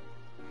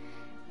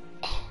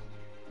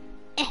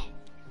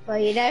 Well,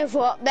 you know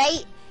what,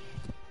 mate?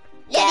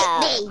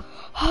 Let it be.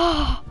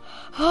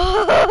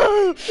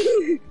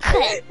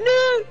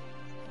 No,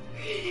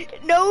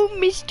 no,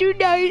 Mr.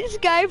 Nice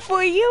Guy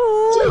for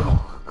you.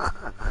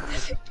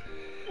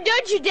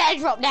 Don't you dare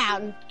drop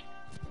down.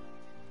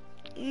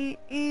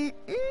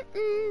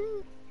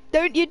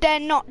 Don't you dare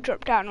not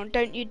drop down, or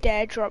don't you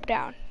dare drop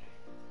down.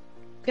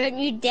 Don't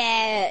you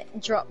dare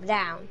drop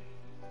down.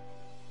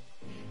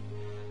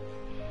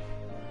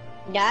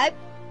 No,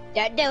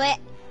 don't do it.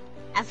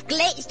 I've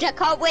glitched, I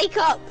can't wake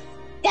up.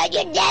 Don't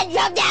you dare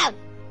drop down.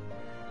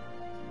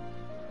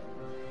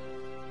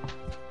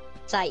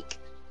 Psych.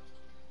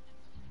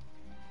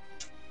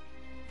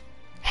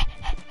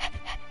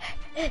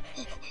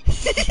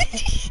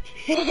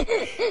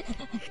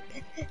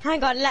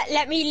 Hang on,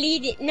 let me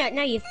lead it.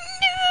 No, you.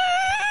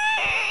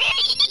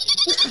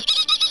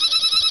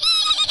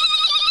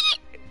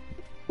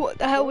 What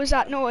the hell was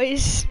that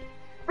noise?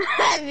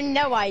 I have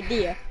no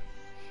idea.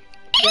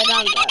 Get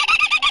on that.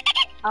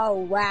 Oh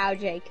wow,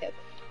 Jacob.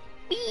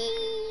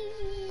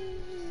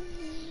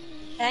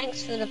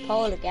 Thanks for the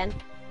poll again.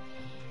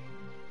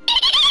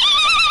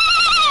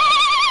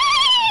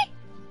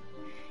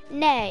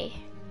 Nay.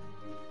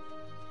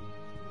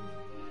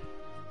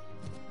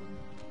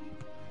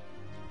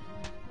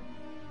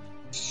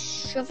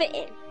 Shove it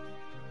in.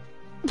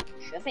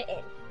 Shove it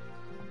in.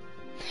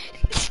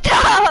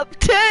 Stop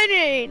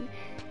turning!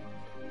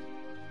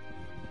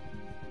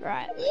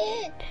 Right.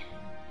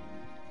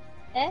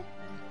 There,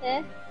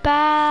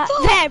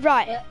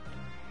 right.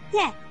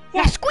 Yeah.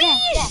 Now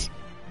squeeze! Yeah.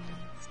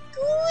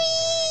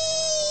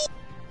 Squeeze!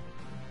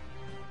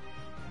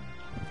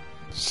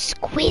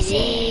 Squeeze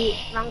it!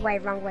 Wrong way.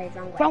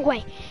 Wrong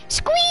way.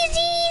 Squeeze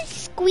it!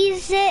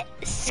 Squeeze it!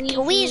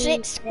 Squeeze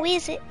it!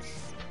 Squeeze it!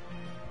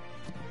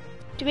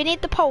 Do we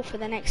need the pole for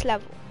the next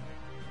level?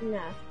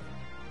 No.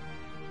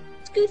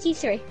 Scooty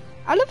 3.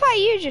 I love how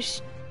you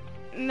just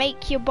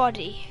make your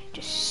body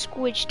just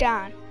squidge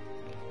down.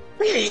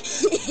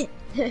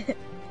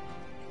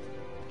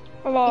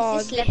 Oh,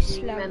 It's this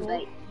level, level. remember.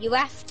 You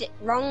have to,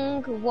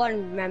 wrong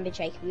one, remember,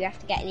 Jacob. You have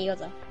to get any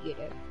other. You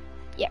do.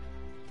 Yep.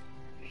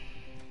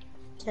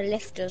 To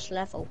lift us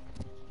level.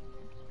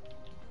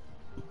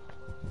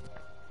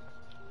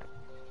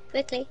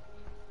 Quickly.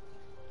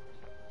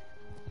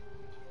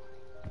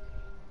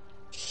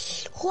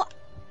 What?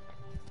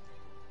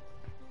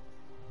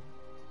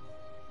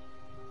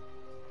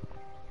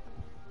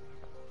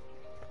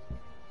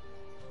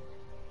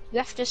 You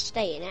have to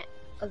stay in it,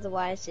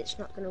 otherwise it's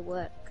not going to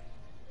work.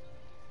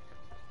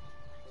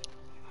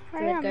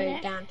 You're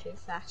going down too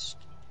fast.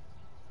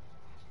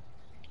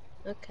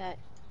 Okay.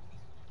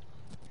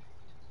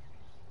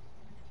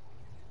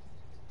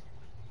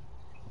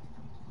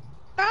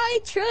 I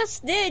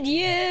trusted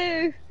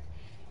you!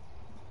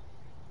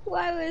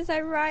 Why was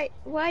I right?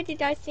 Why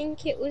did I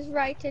think it was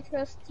right to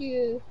trust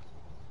you?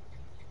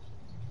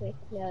 Wait,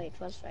 no, it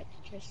was right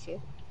to trust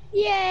you.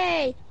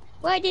 Yay!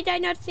 Why did I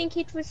not think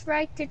it was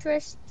right to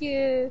trust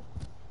you?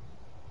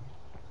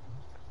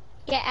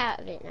 Get out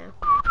of it now.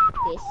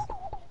 Please.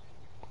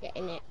 Get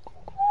in it.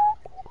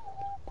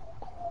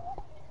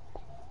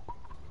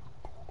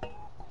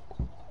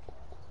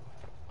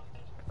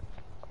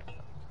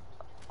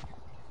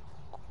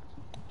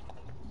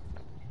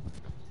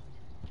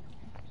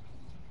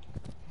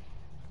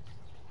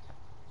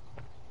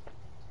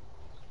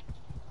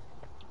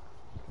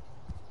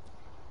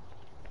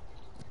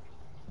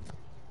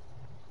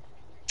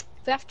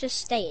 We have to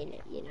stay in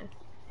it, you know,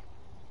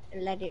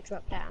 and let it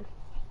drop down.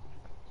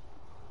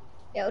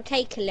 It'll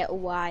take a little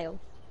while.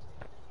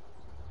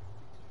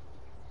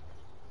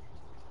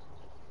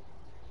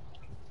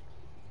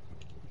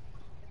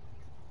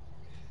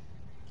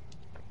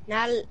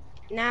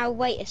 Now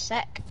wait a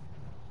sec.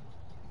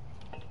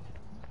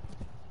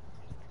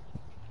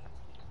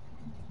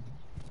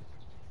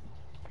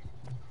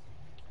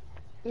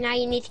 Now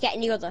you need to get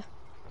in the other.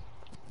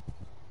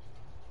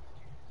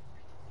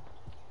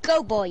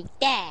 Go, boy.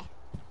 There.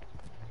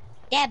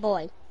 There,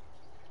 boy.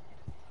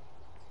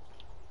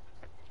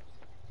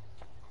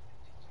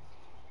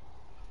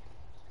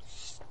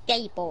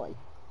 Stay, boy.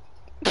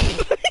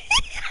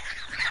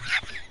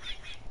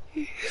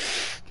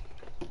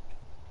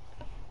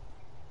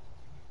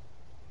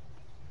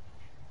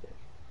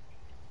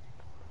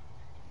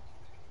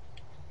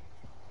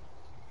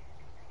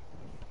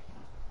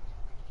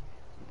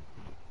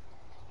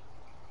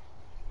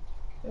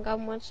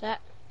 Hang on one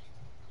sec.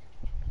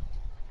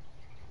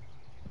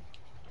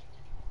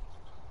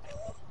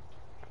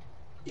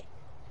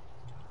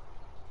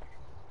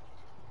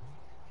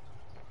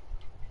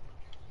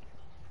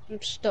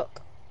 I'm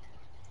stuck.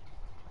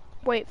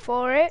 Wait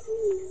for it.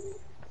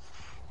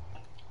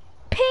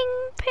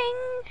 Ping, ping.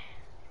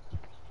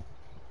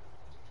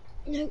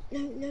 No,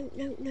 no, no,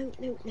 no, no,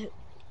 no, no.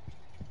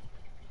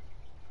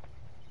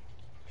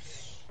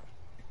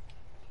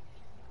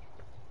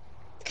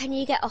 Can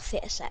you get off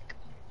it a sec?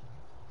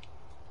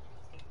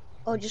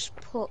 Or just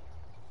put...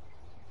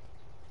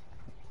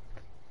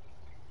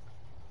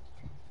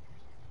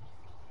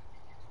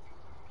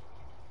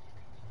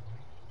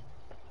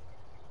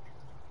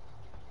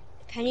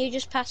 Can you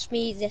just pass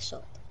me this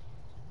up?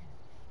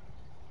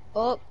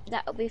 Oh,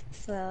 that'll be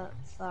far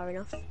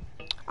enough.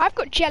 I've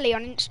got Jelly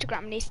on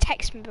Instagram and he's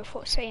texted me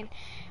before saying,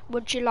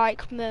 would you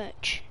like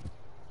merch?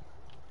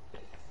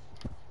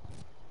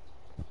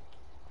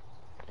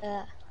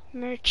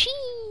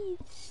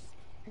 Merchies.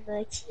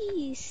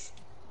 Merchies.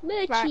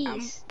 Right,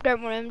 Merchies.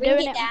 don't want him Bring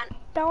doing it down.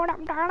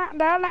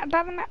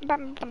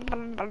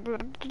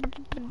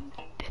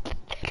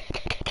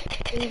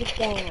 Bring it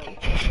down.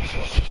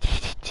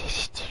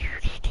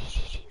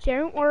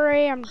 Don't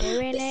worry, I'm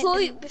doing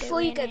it. Before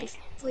you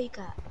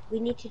go, we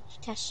need to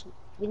test.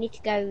 We need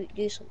to go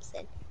do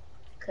something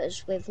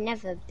because we've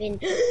never been.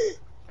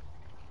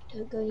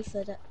 Don't go any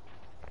further.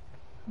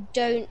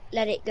 Don't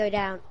let it go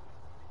down.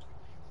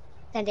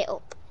 Send it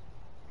up.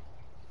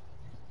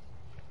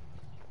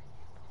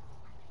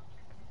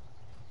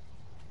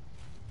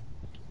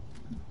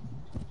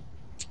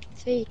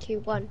 Three, two,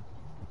 one.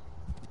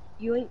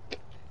 Yoink.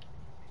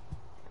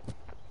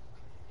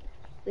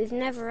 We've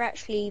never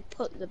actually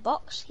put the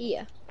box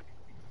here,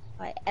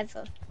 like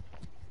ever.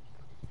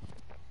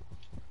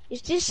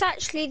 Is this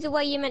actually the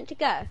way you're meant to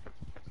go?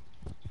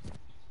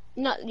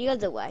 Not the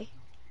other way.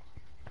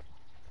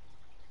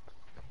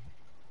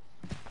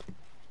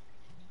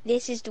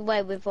 This is the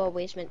way we've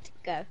always meant to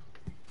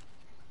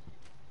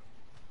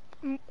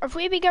go. Have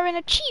we been going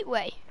a cheat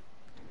way?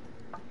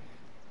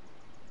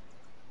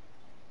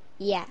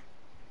 Yeah.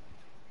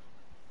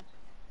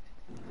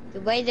 The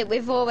way that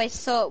we've always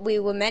thought we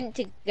were meant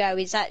to go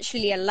is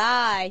actually a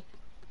lie.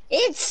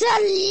 It's a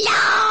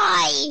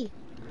lie!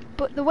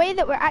 But the way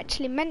that we're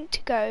actually meant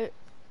to go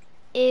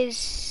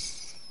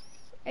is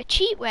a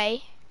cheat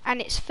way, and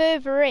it's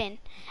further in,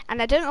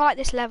 and I don't like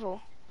this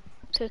level.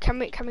 So can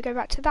we go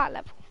back to that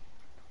level?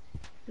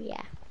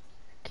 Yeah.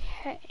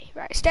 Okay,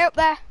 right, stay up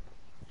there.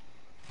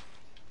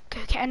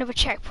 Go get another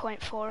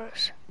checkpoint for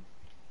us.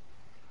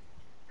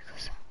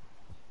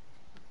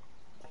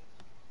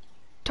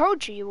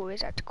 Told you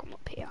always had to come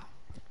up here.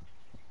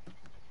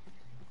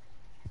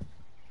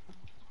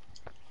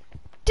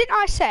 Didn't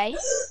I say?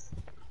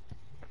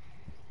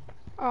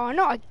 Oh,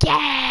 not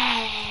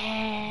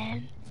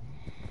again.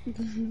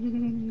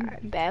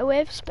 Right, bear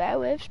with.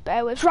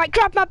 Right,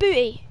 grab my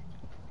booty.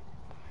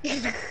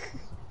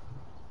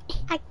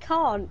 I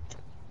can't.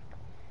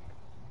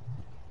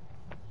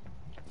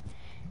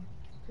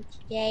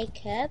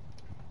 Jacob,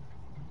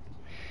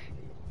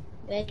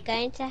 we're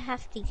going to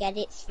have to get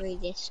it through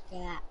this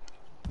gap.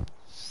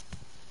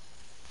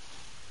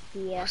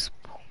 Here.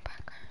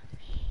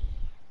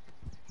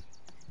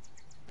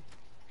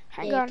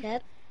 Hang on.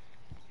 Jacob.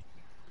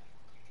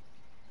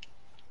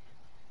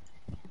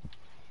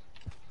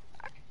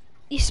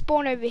 You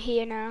spawn over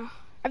here now.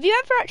 Have you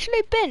ever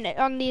actually been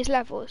on these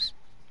levels?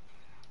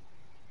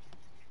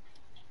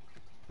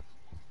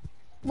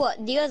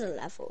 What, the other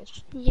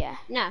levels? Yeah.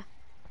 No,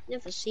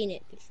 never seen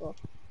it before.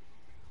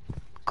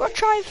 Gotta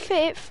try and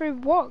fit it through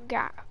what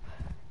gap?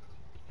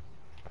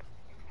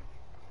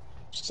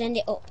 Send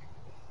it up.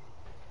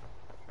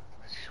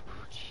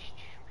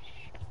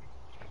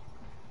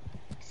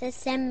 So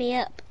send me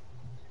up.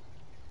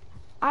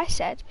 I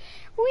said,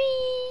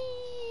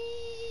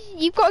 wee.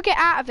 You've got to get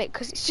out of it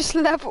because it's just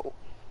level.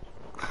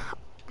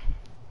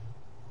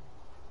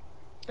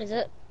 Is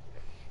it?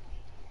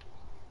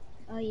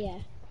 Oh yeah.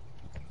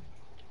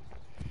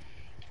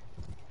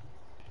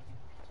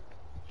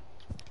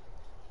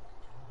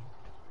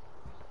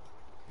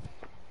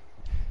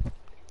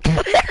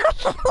 Get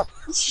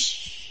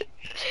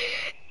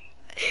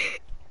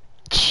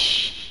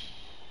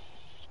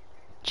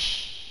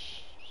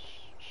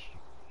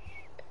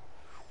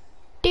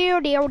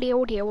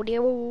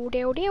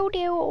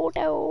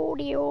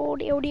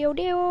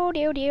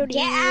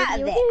out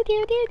of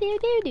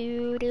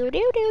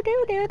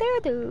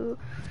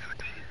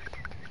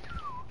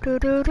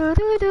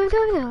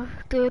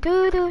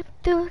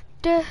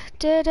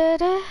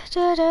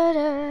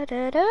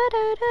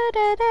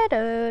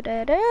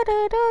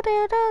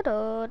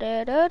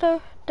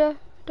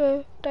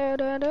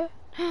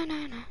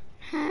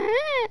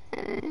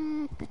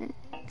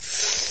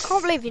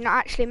Can't believe you're not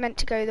actually meant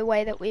to go the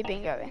way that we've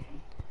been going.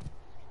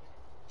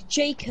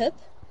 Jacob,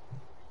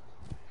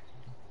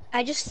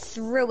 I just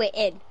threw it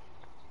in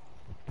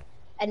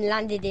and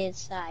landed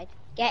inside.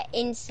 Get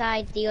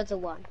inside the other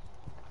one.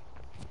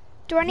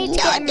 Do I need to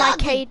get in my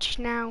cage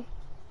now?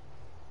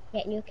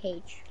 Get in your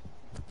cage.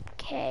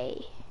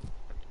 Okay.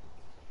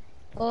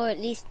 Or at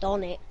least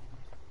on it.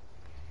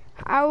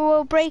 I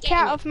will break Getting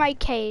out it. of my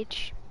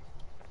cage.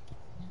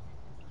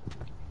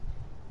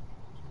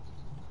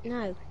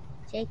 No,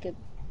 Jacob.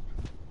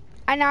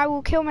 And I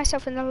will kill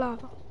myself in the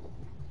lava.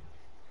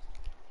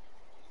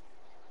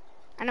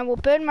 And I will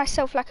burn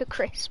myself like a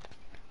crisp.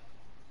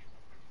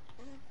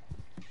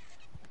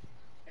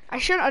 I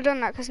shouldn't have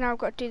done that because now I've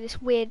got to do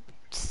this weird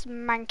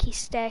smanky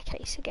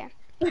staircase again.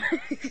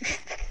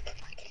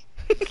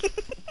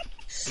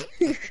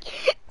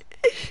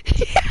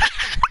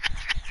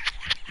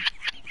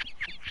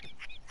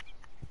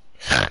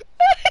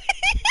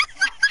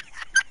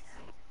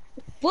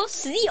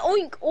 What's the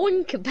oink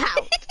oink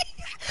about?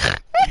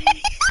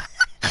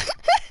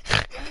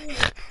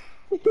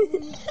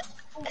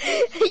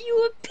 Are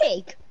you a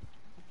pig?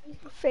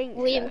 Think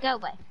William, so. go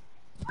away.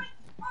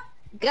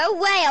 Go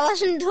away, I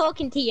wasn't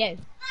talking to you.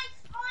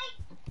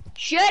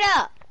 Shut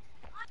up.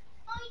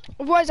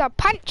 Otherwise I'll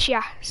punch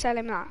ya, tell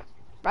him that.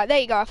 Right, there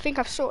you go, I think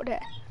I've sorted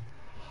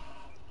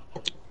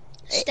it.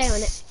 Stay on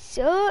it.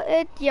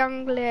 Sorted,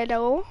 young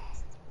little.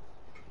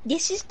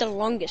 This is the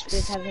longest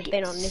we've ever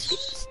been on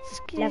this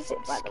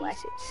level, by the way.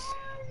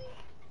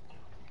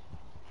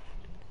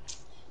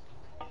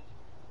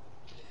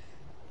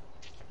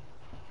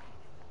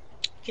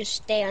 Just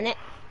stay on it.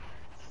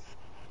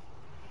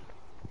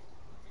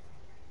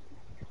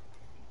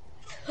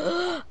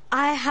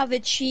 I have a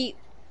cheat.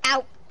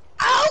 Ow!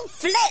 Ow!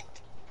 Flip!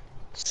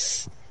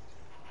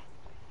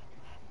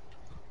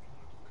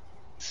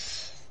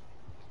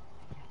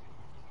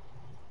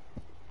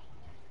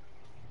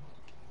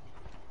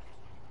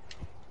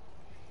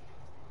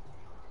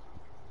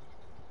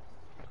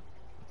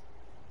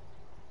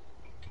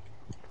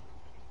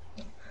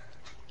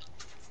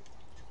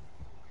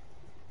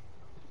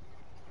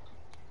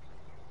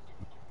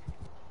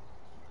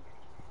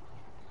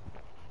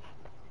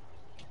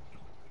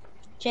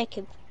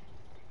 Jacob,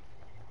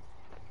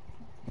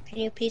 can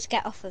you please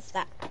get off of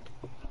that?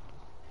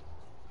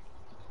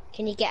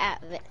 Can you get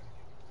out of it?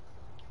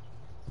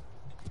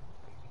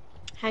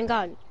 Hang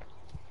on.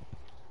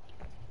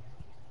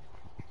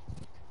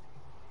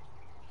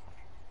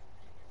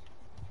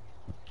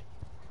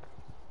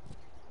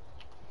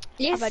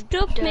 Lift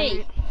up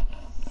me.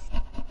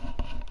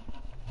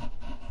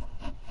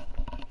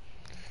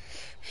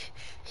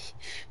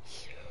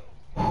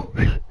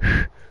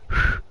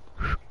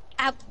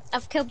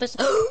 I've killed this.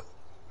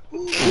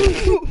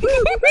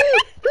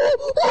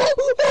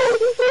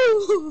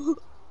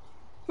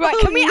 Right,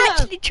 can we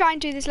actually try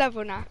and do this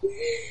level now?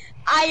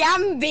 I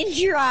am been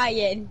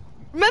trying.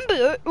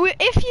 Remember,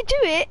 if you do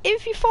it,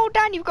 if you fall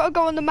down, you've got to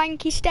go on the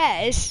manky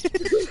stairs.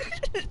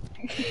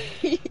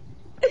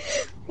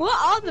 What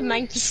are the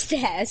manky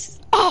stairs?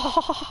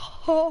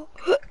 Oh,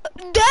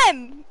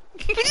 them!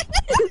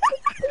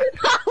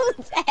 Oh,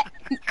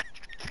 them.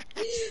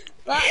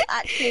 That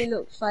actually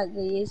looks like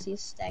the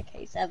easiest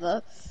staircase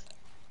ever.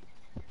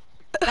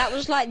 That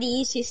was like the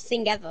easiest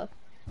thing ever.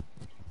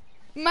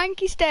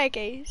 Manky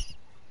staircase.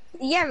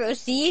 Yeah, it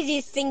was the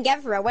easiest thing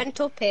ever. I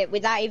went up it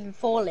without even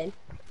falling.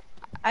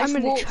 I I'm just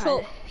gonna walked try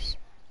up. this.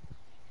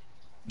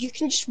 You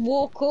can just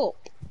walk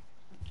up.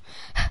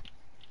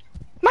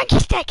 Manky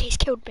staircase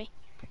killed me.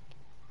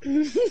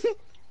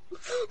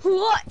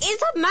 What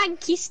is a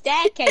manky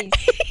staircase?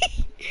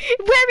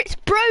 Where it's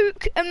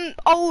broke and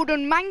old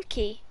and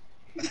manky.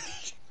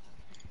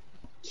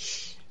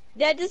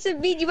 That doesn't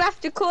mean you have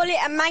to call it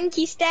a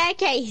manky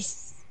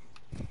staircase.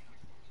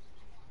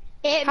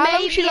 It How may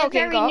long's be your a login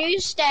very got? new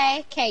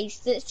staircase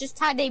that's just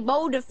had a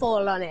boulder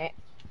fall on it.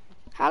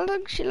 How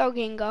long's your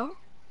login go?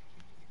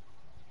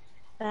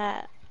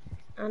 I'm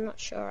not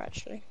sure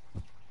actually.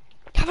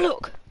 Have a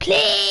look,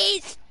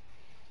 please.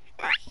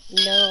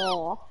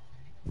 No.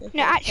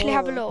 No, actually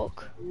have a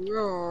look.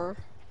 No.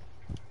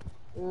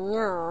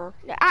 No.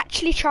 No,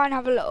 actually try and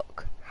have a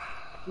look.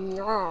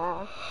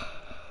 No.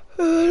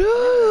 I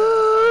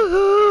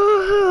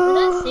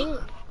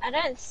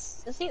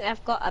think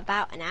I've got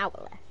about an hour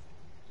left.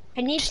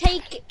 Can you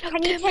take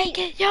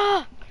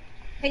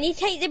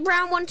the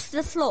brown one to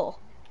the floor?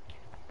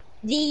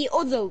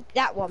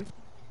 That one.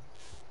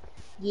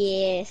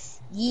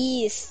 Yes.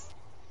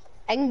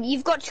 And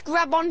you've got to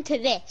grab onto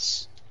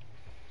this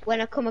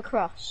when I come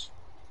across.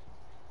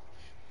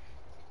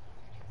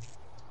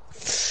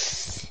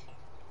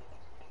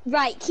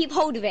 Right, keep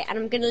hold of it and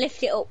I'm gonna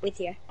lift it up with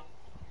you.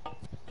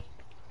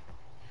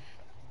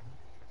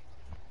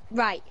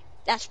 Right,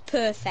 that's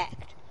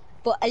perfect.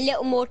 But a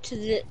little more to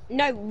the...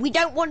 No, we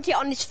don't want it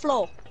on this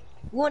floor.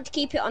 We want to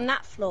keep it on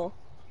that floor.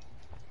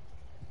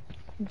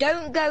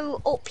 Don't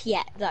go up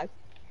yet, though.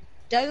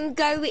 Don't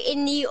go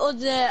in the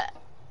other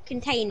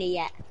container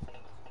yet.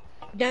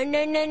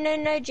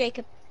 No,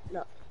 Jacob.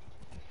 Look.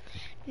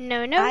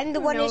 No. I'm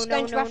the one who's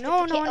going to have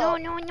to pick it up.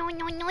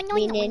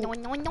 Meaning, no.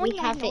 we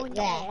have it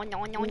there.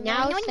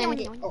 Now send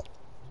it up.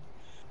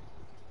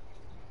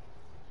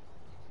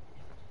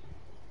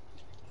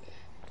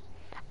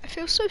 I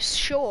feel so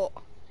short.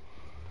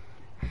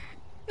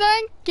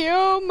 Thank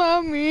you,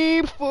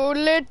 mommy, for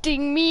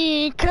letting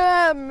me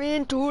come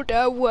into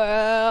the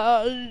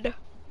world.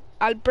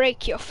 I'll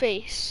break your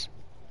face.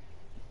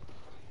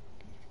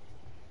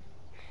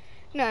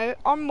 No,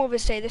 on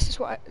Mother's Day, this is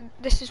what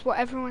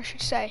everyone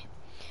should say.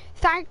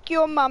 Thank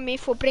your mummy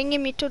for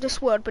bringing me to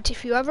this world, but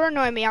if you ever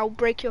annoy me, I'll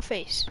break your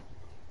face.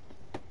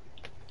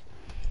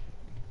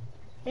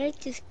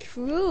 That is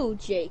cruel,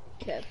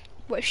 Jacob.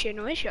 What if she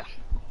annoys you?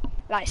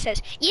 Like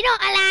says, you're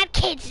not allowed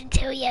kids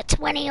until you're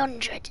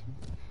 2000.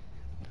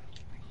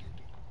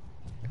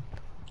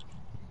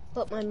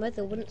 But my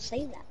mother wouldn't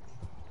say that.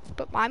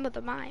 But my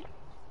mother might.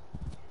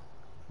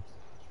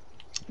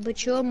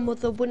 But your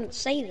mother wouldn't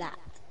say that.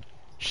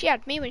 She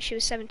had me when she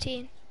was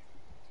 17.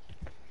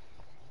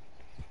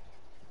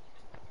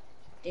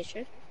 Did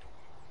she?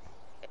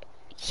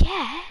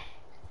 Yeah.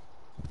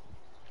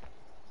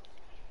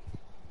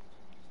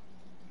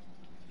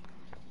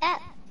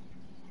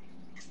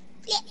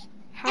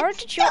 How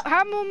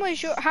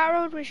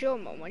old was your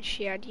mum when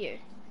she had you?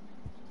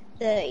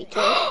 32.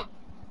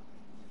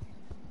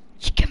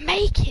 You can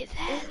make it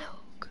there,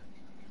 look.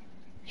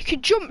 You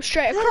can jump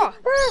straight across.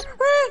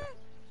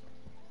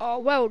 Oh,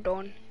 well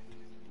done.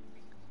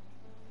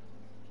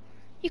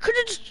 You could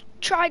have just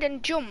tried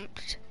and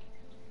jumped.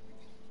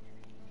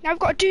 Now I've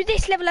got to do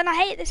this level and I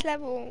hate this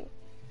level.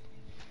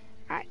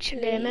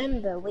 Actually.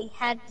 Remember, we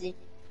had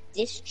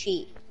this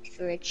cheat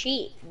for a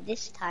cheat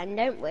this time,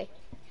 don't we?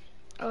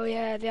 Oh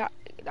yeah, that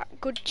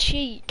good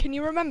cheat. Can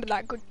you remember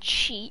that good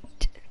cheat?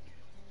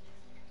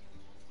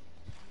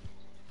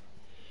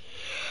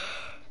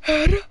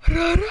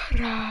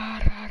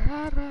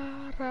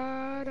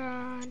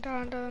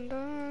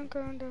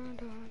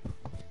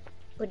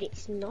 But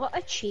it's not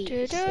a cheat,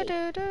 you see.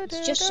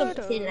 It's just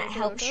something that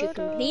helps you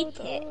complete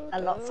it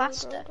a lot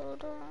faster.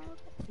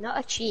 Not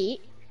a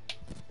cheat.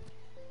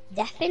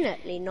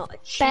 Definitely not a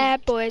cheat.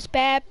 Bad boys,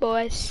 bad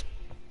boys.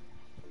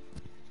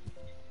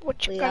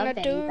 What you gonna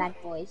do? We are very bad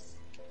boys.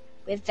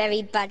 We're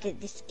very bad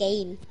at this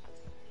game.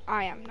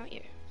 I am, not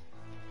you.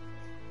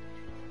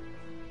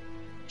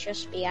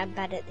 Trust me, I'm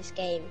bad at this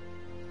game.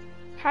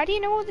 How do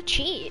you know all the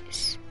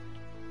cheats?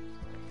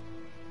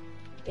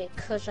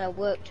 Because I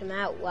worked them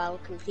out while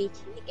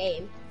completing the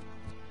game.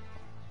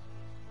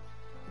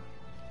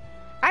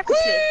 I've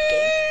completed the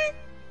game.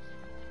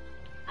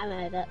 I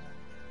know that.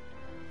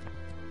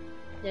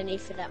 No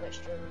need for that much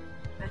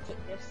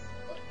dramaticness.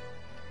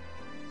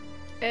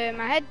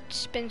 My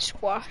head's been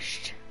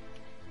squashed.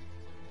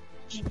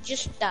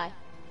 Just die.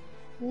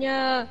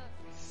 No.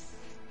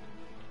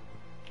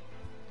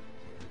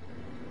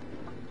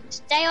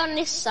 Stay on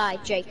this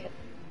side, Jacob.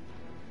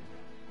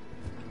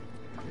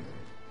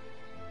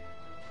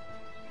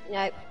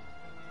 No.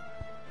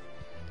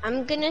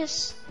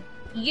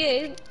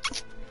 You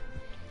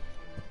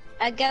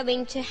are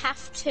going to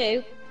have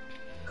to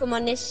come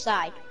on this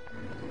side.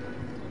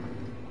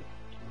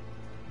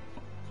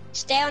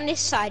 Stay on this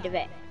side of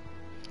it.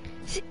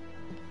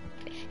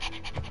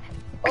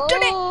 I've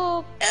done it!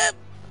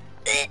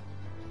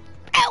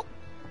 Help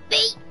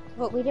me!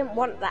 But we didn't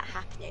want that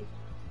happening.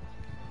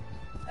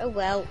 Oh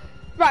well.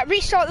 Right,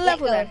 restart the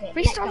level then. It,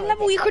 Restart the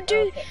level, you could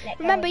do...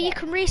 Remember, you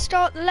can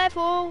restart the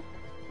level.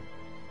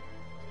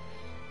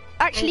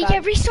 Actually, yeah,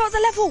 restart the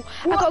level.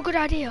 What? I got a good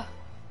idea.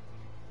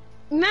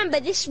 Remember,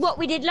 this is what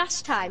we did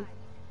last time.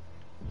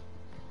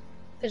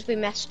 Because we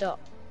messed up.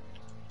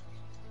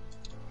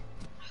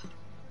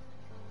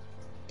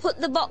 Put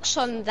the box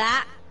on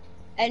that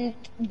and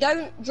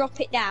don't drop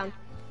it down.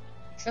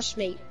 Trust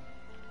me.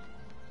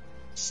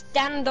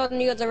 Stand on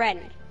the other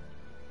end.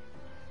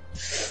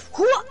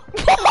 What?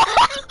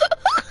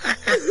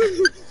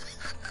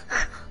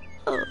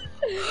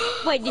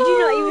 Wait, did you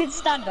not even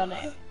stand on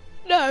it?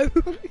 No.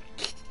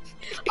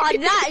 Oh,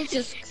 that is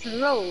just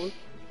cruel.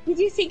 Did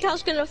you think I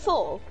was gonna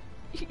fall?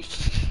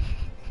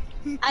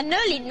 I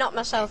nearly knocked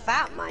myself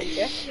out, mind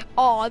you.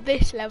 Oh,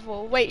 this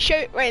level. Wait,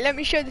 let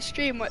me show the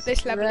stream what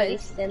this level really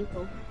is.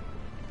 Simple.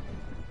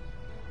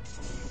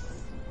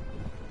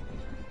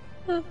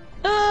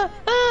 Ow!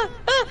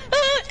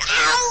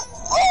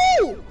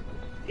 Ooh!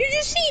 Did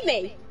you see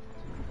me?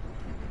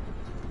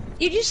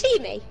 Did you see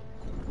me?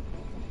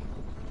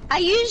 I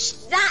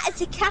used that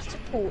as a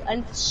catapult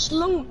and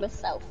slung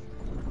myself.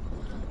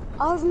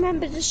 I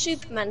remember the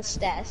Superman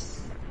stairs.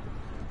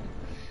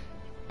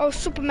 Oh,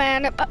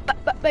 Superman,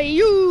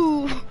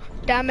 you.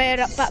 Damn it,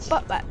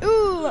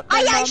 ooh.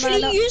 I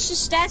actually used the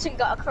stairs and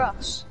got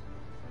across.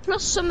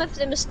 Plus, some of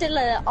them are still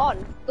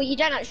on, but you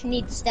don't actually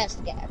need the stairs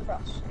to get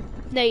across.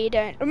 No, you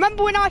don't.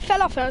 Remember when I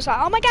fell off and I was like,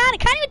 oh my god, I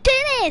can't even do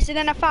this, and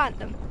then I found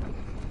them.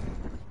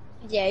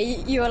 Yeah,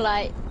 you were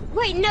like,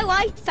 wait, no,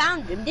 I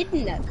found them,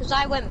 didn't I? Because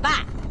I went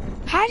back.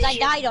 How did I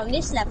died on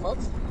this level,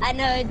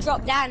 and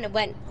dropped down and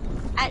went,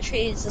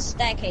 actually, it's a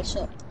staircase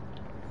up.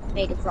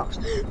 Made of rocks.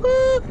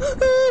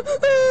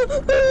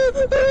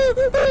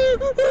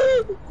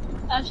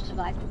 I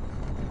survived.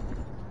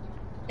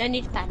 No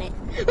need to panic.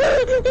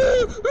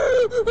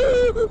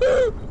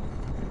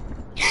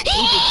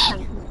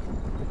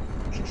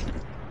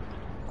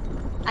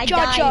 I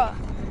died.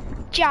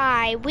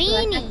 Jai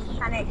weenie.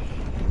 Panic.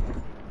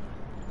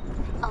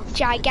 Oh,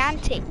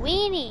 Gigantic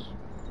weenie.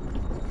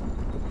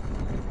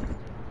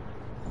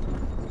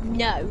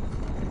 No.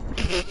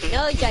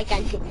 No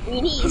gigantic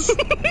weenies.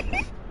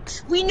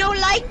 We no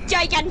like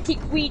gigantic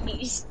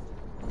weenies.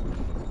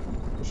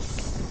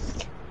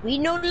 We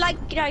no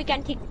like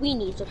gigantic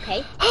weenies,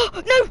 okay?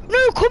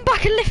 No, come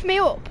back and lift me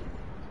up.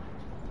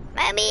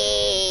 We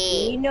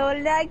Mummy! no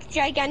like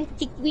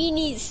gigantic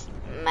weenies.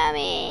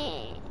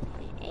 Mummy!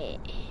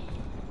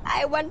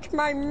 I want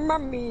my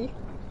mummy.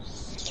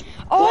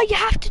 Oh, What? you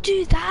have to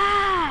do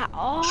that.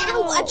 How?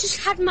 Oh. I just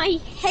had my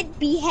head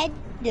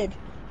beheaded.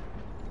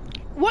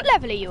 What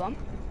level are you on?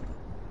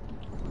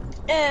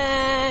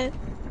 I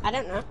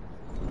don't know.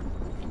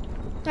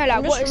 No, like,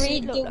 I'm what just is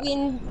it look like?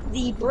 redoing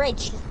the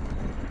bridge.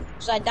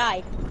 Because I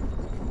died.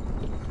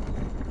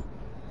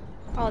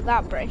 Oh,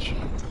 that bridge.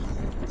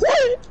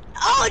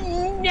 Oh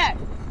no!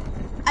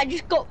 I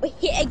just got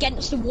hit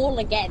against the wall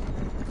again.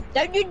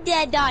 Don't you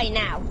dare die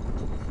now.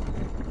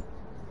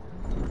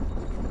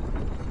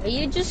 Are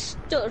you just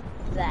stood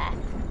there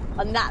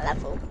on that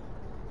level?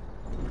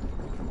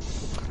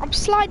 I'm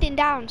sliding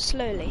down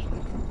slowly.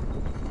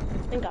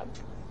 Hang on.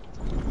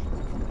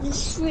 The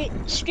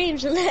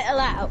scream's a little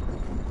out.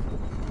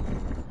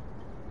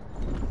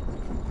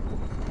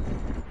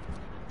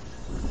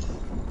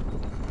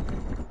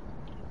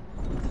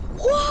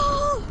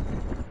 Whoa!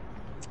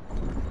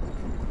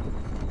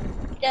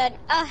 Done.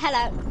 Oh,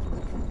 hello.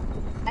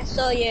 I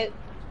saw you.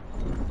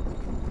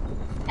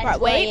 Right,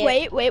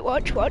 wait,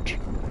 watch.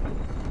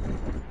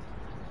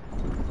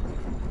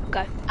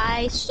 Go.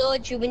 I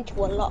sawed you into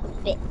a lot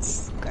of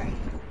bits. Go.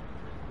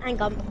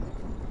 Hang on.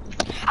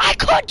 I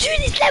can't do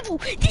this level!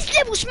 This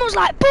level smells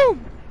like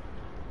boom!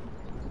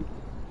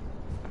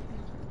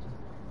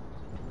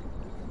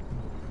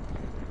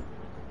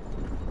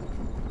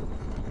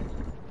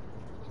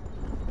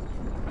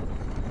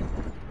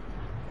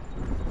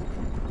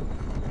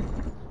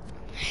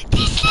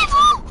 This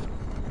level!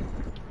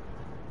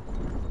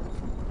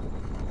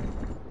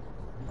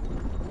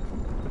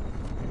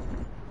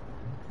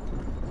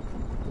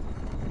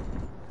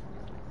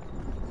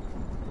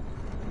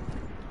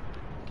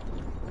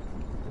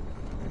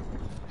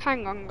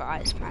 Hang on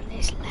guys, man,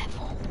 this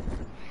level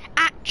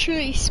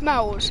actually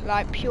smells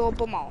like pure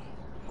bummer.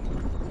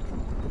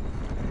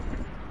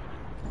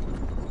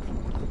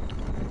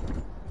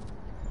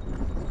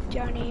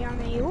 Johnny,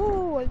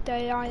 ooh, if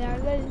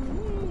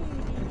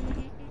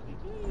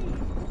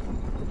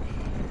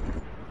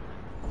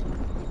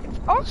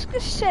Oscar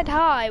said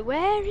hi,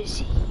 where is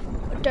he?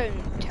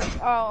 Don't tell.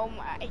 Oh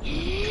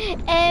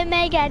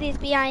my god, he's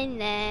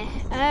behind there.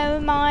 Oh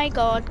my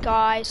god,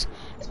 guys.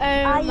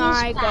 Oh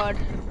my god.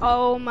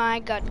 Oh my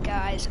god,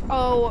 guys.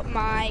 Oh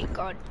my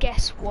god.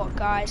 Guess what,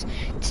 guys?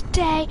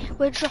 Today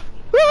we're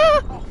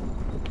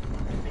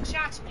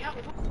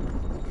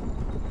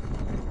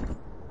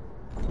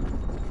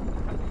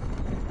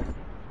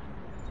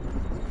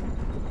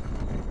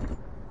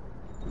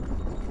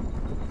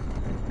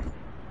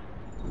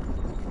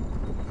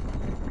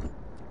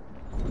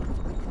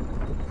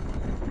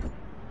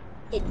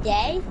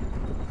Today,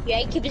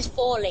 Jacob is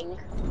falling.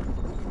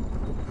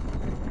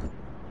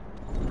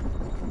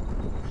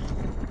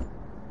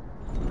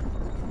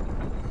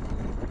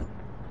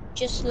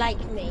 Just like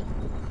me.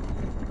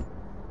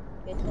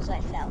 Because I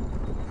fell.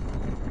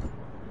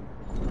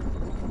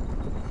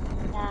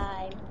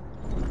 Time.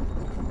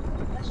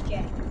 Where's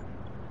Jay?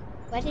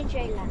 Where did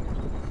Jay land?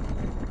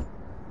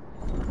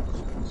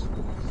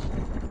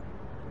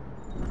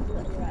 I'm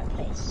not in the right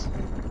place.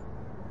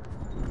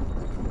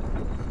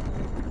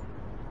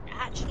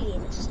 Actually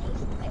in a safe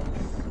place.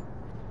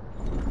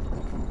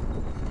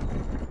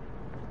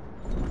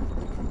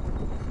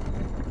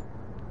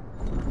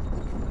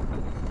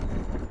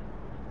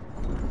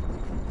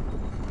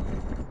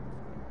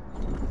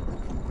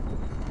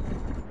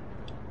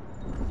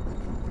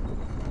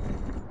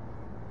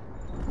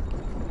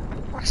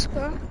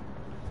 Oscar,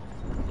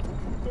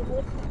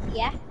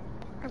 Yeah?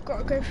 I've got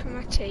to go for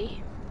my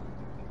tea.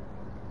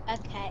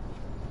 Okay.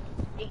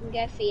 You can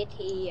go for your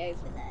tea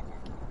over there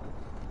then.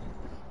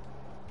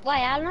 Why,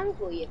 how long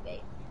will you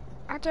be?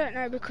 I don't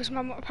know because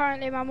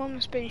apparently my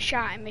mum's been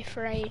shouting me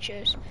for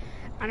ages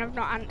and I've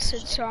not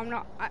answered, so I'm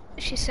not.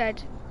 She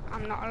said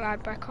I'm not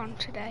allowed back on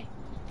today.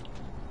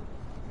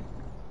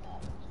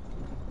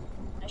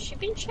 Has she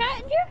been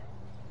chatting you?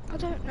 I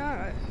don't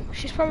know.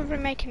 She's probably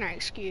making an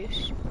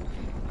excuse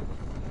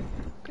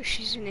because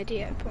she's an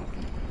idiot. But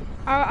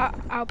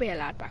I'll be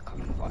allowed back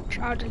on. Watch.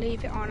 I'll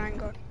leave it on.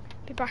 Hang on.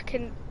 Be back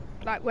in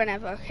like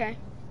whenever. Okay.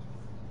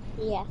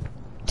 Yeah.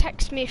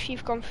 Text me if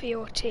you've gone for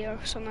your tea or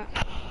something.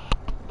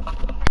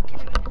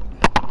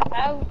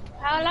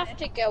 I'll have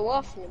to go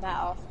off in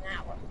about half an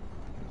hour.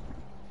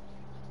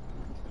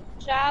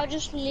 So I'll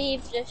just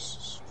leave this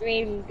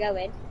stream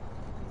going.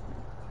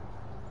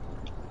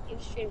 Keep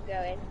the stream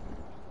going.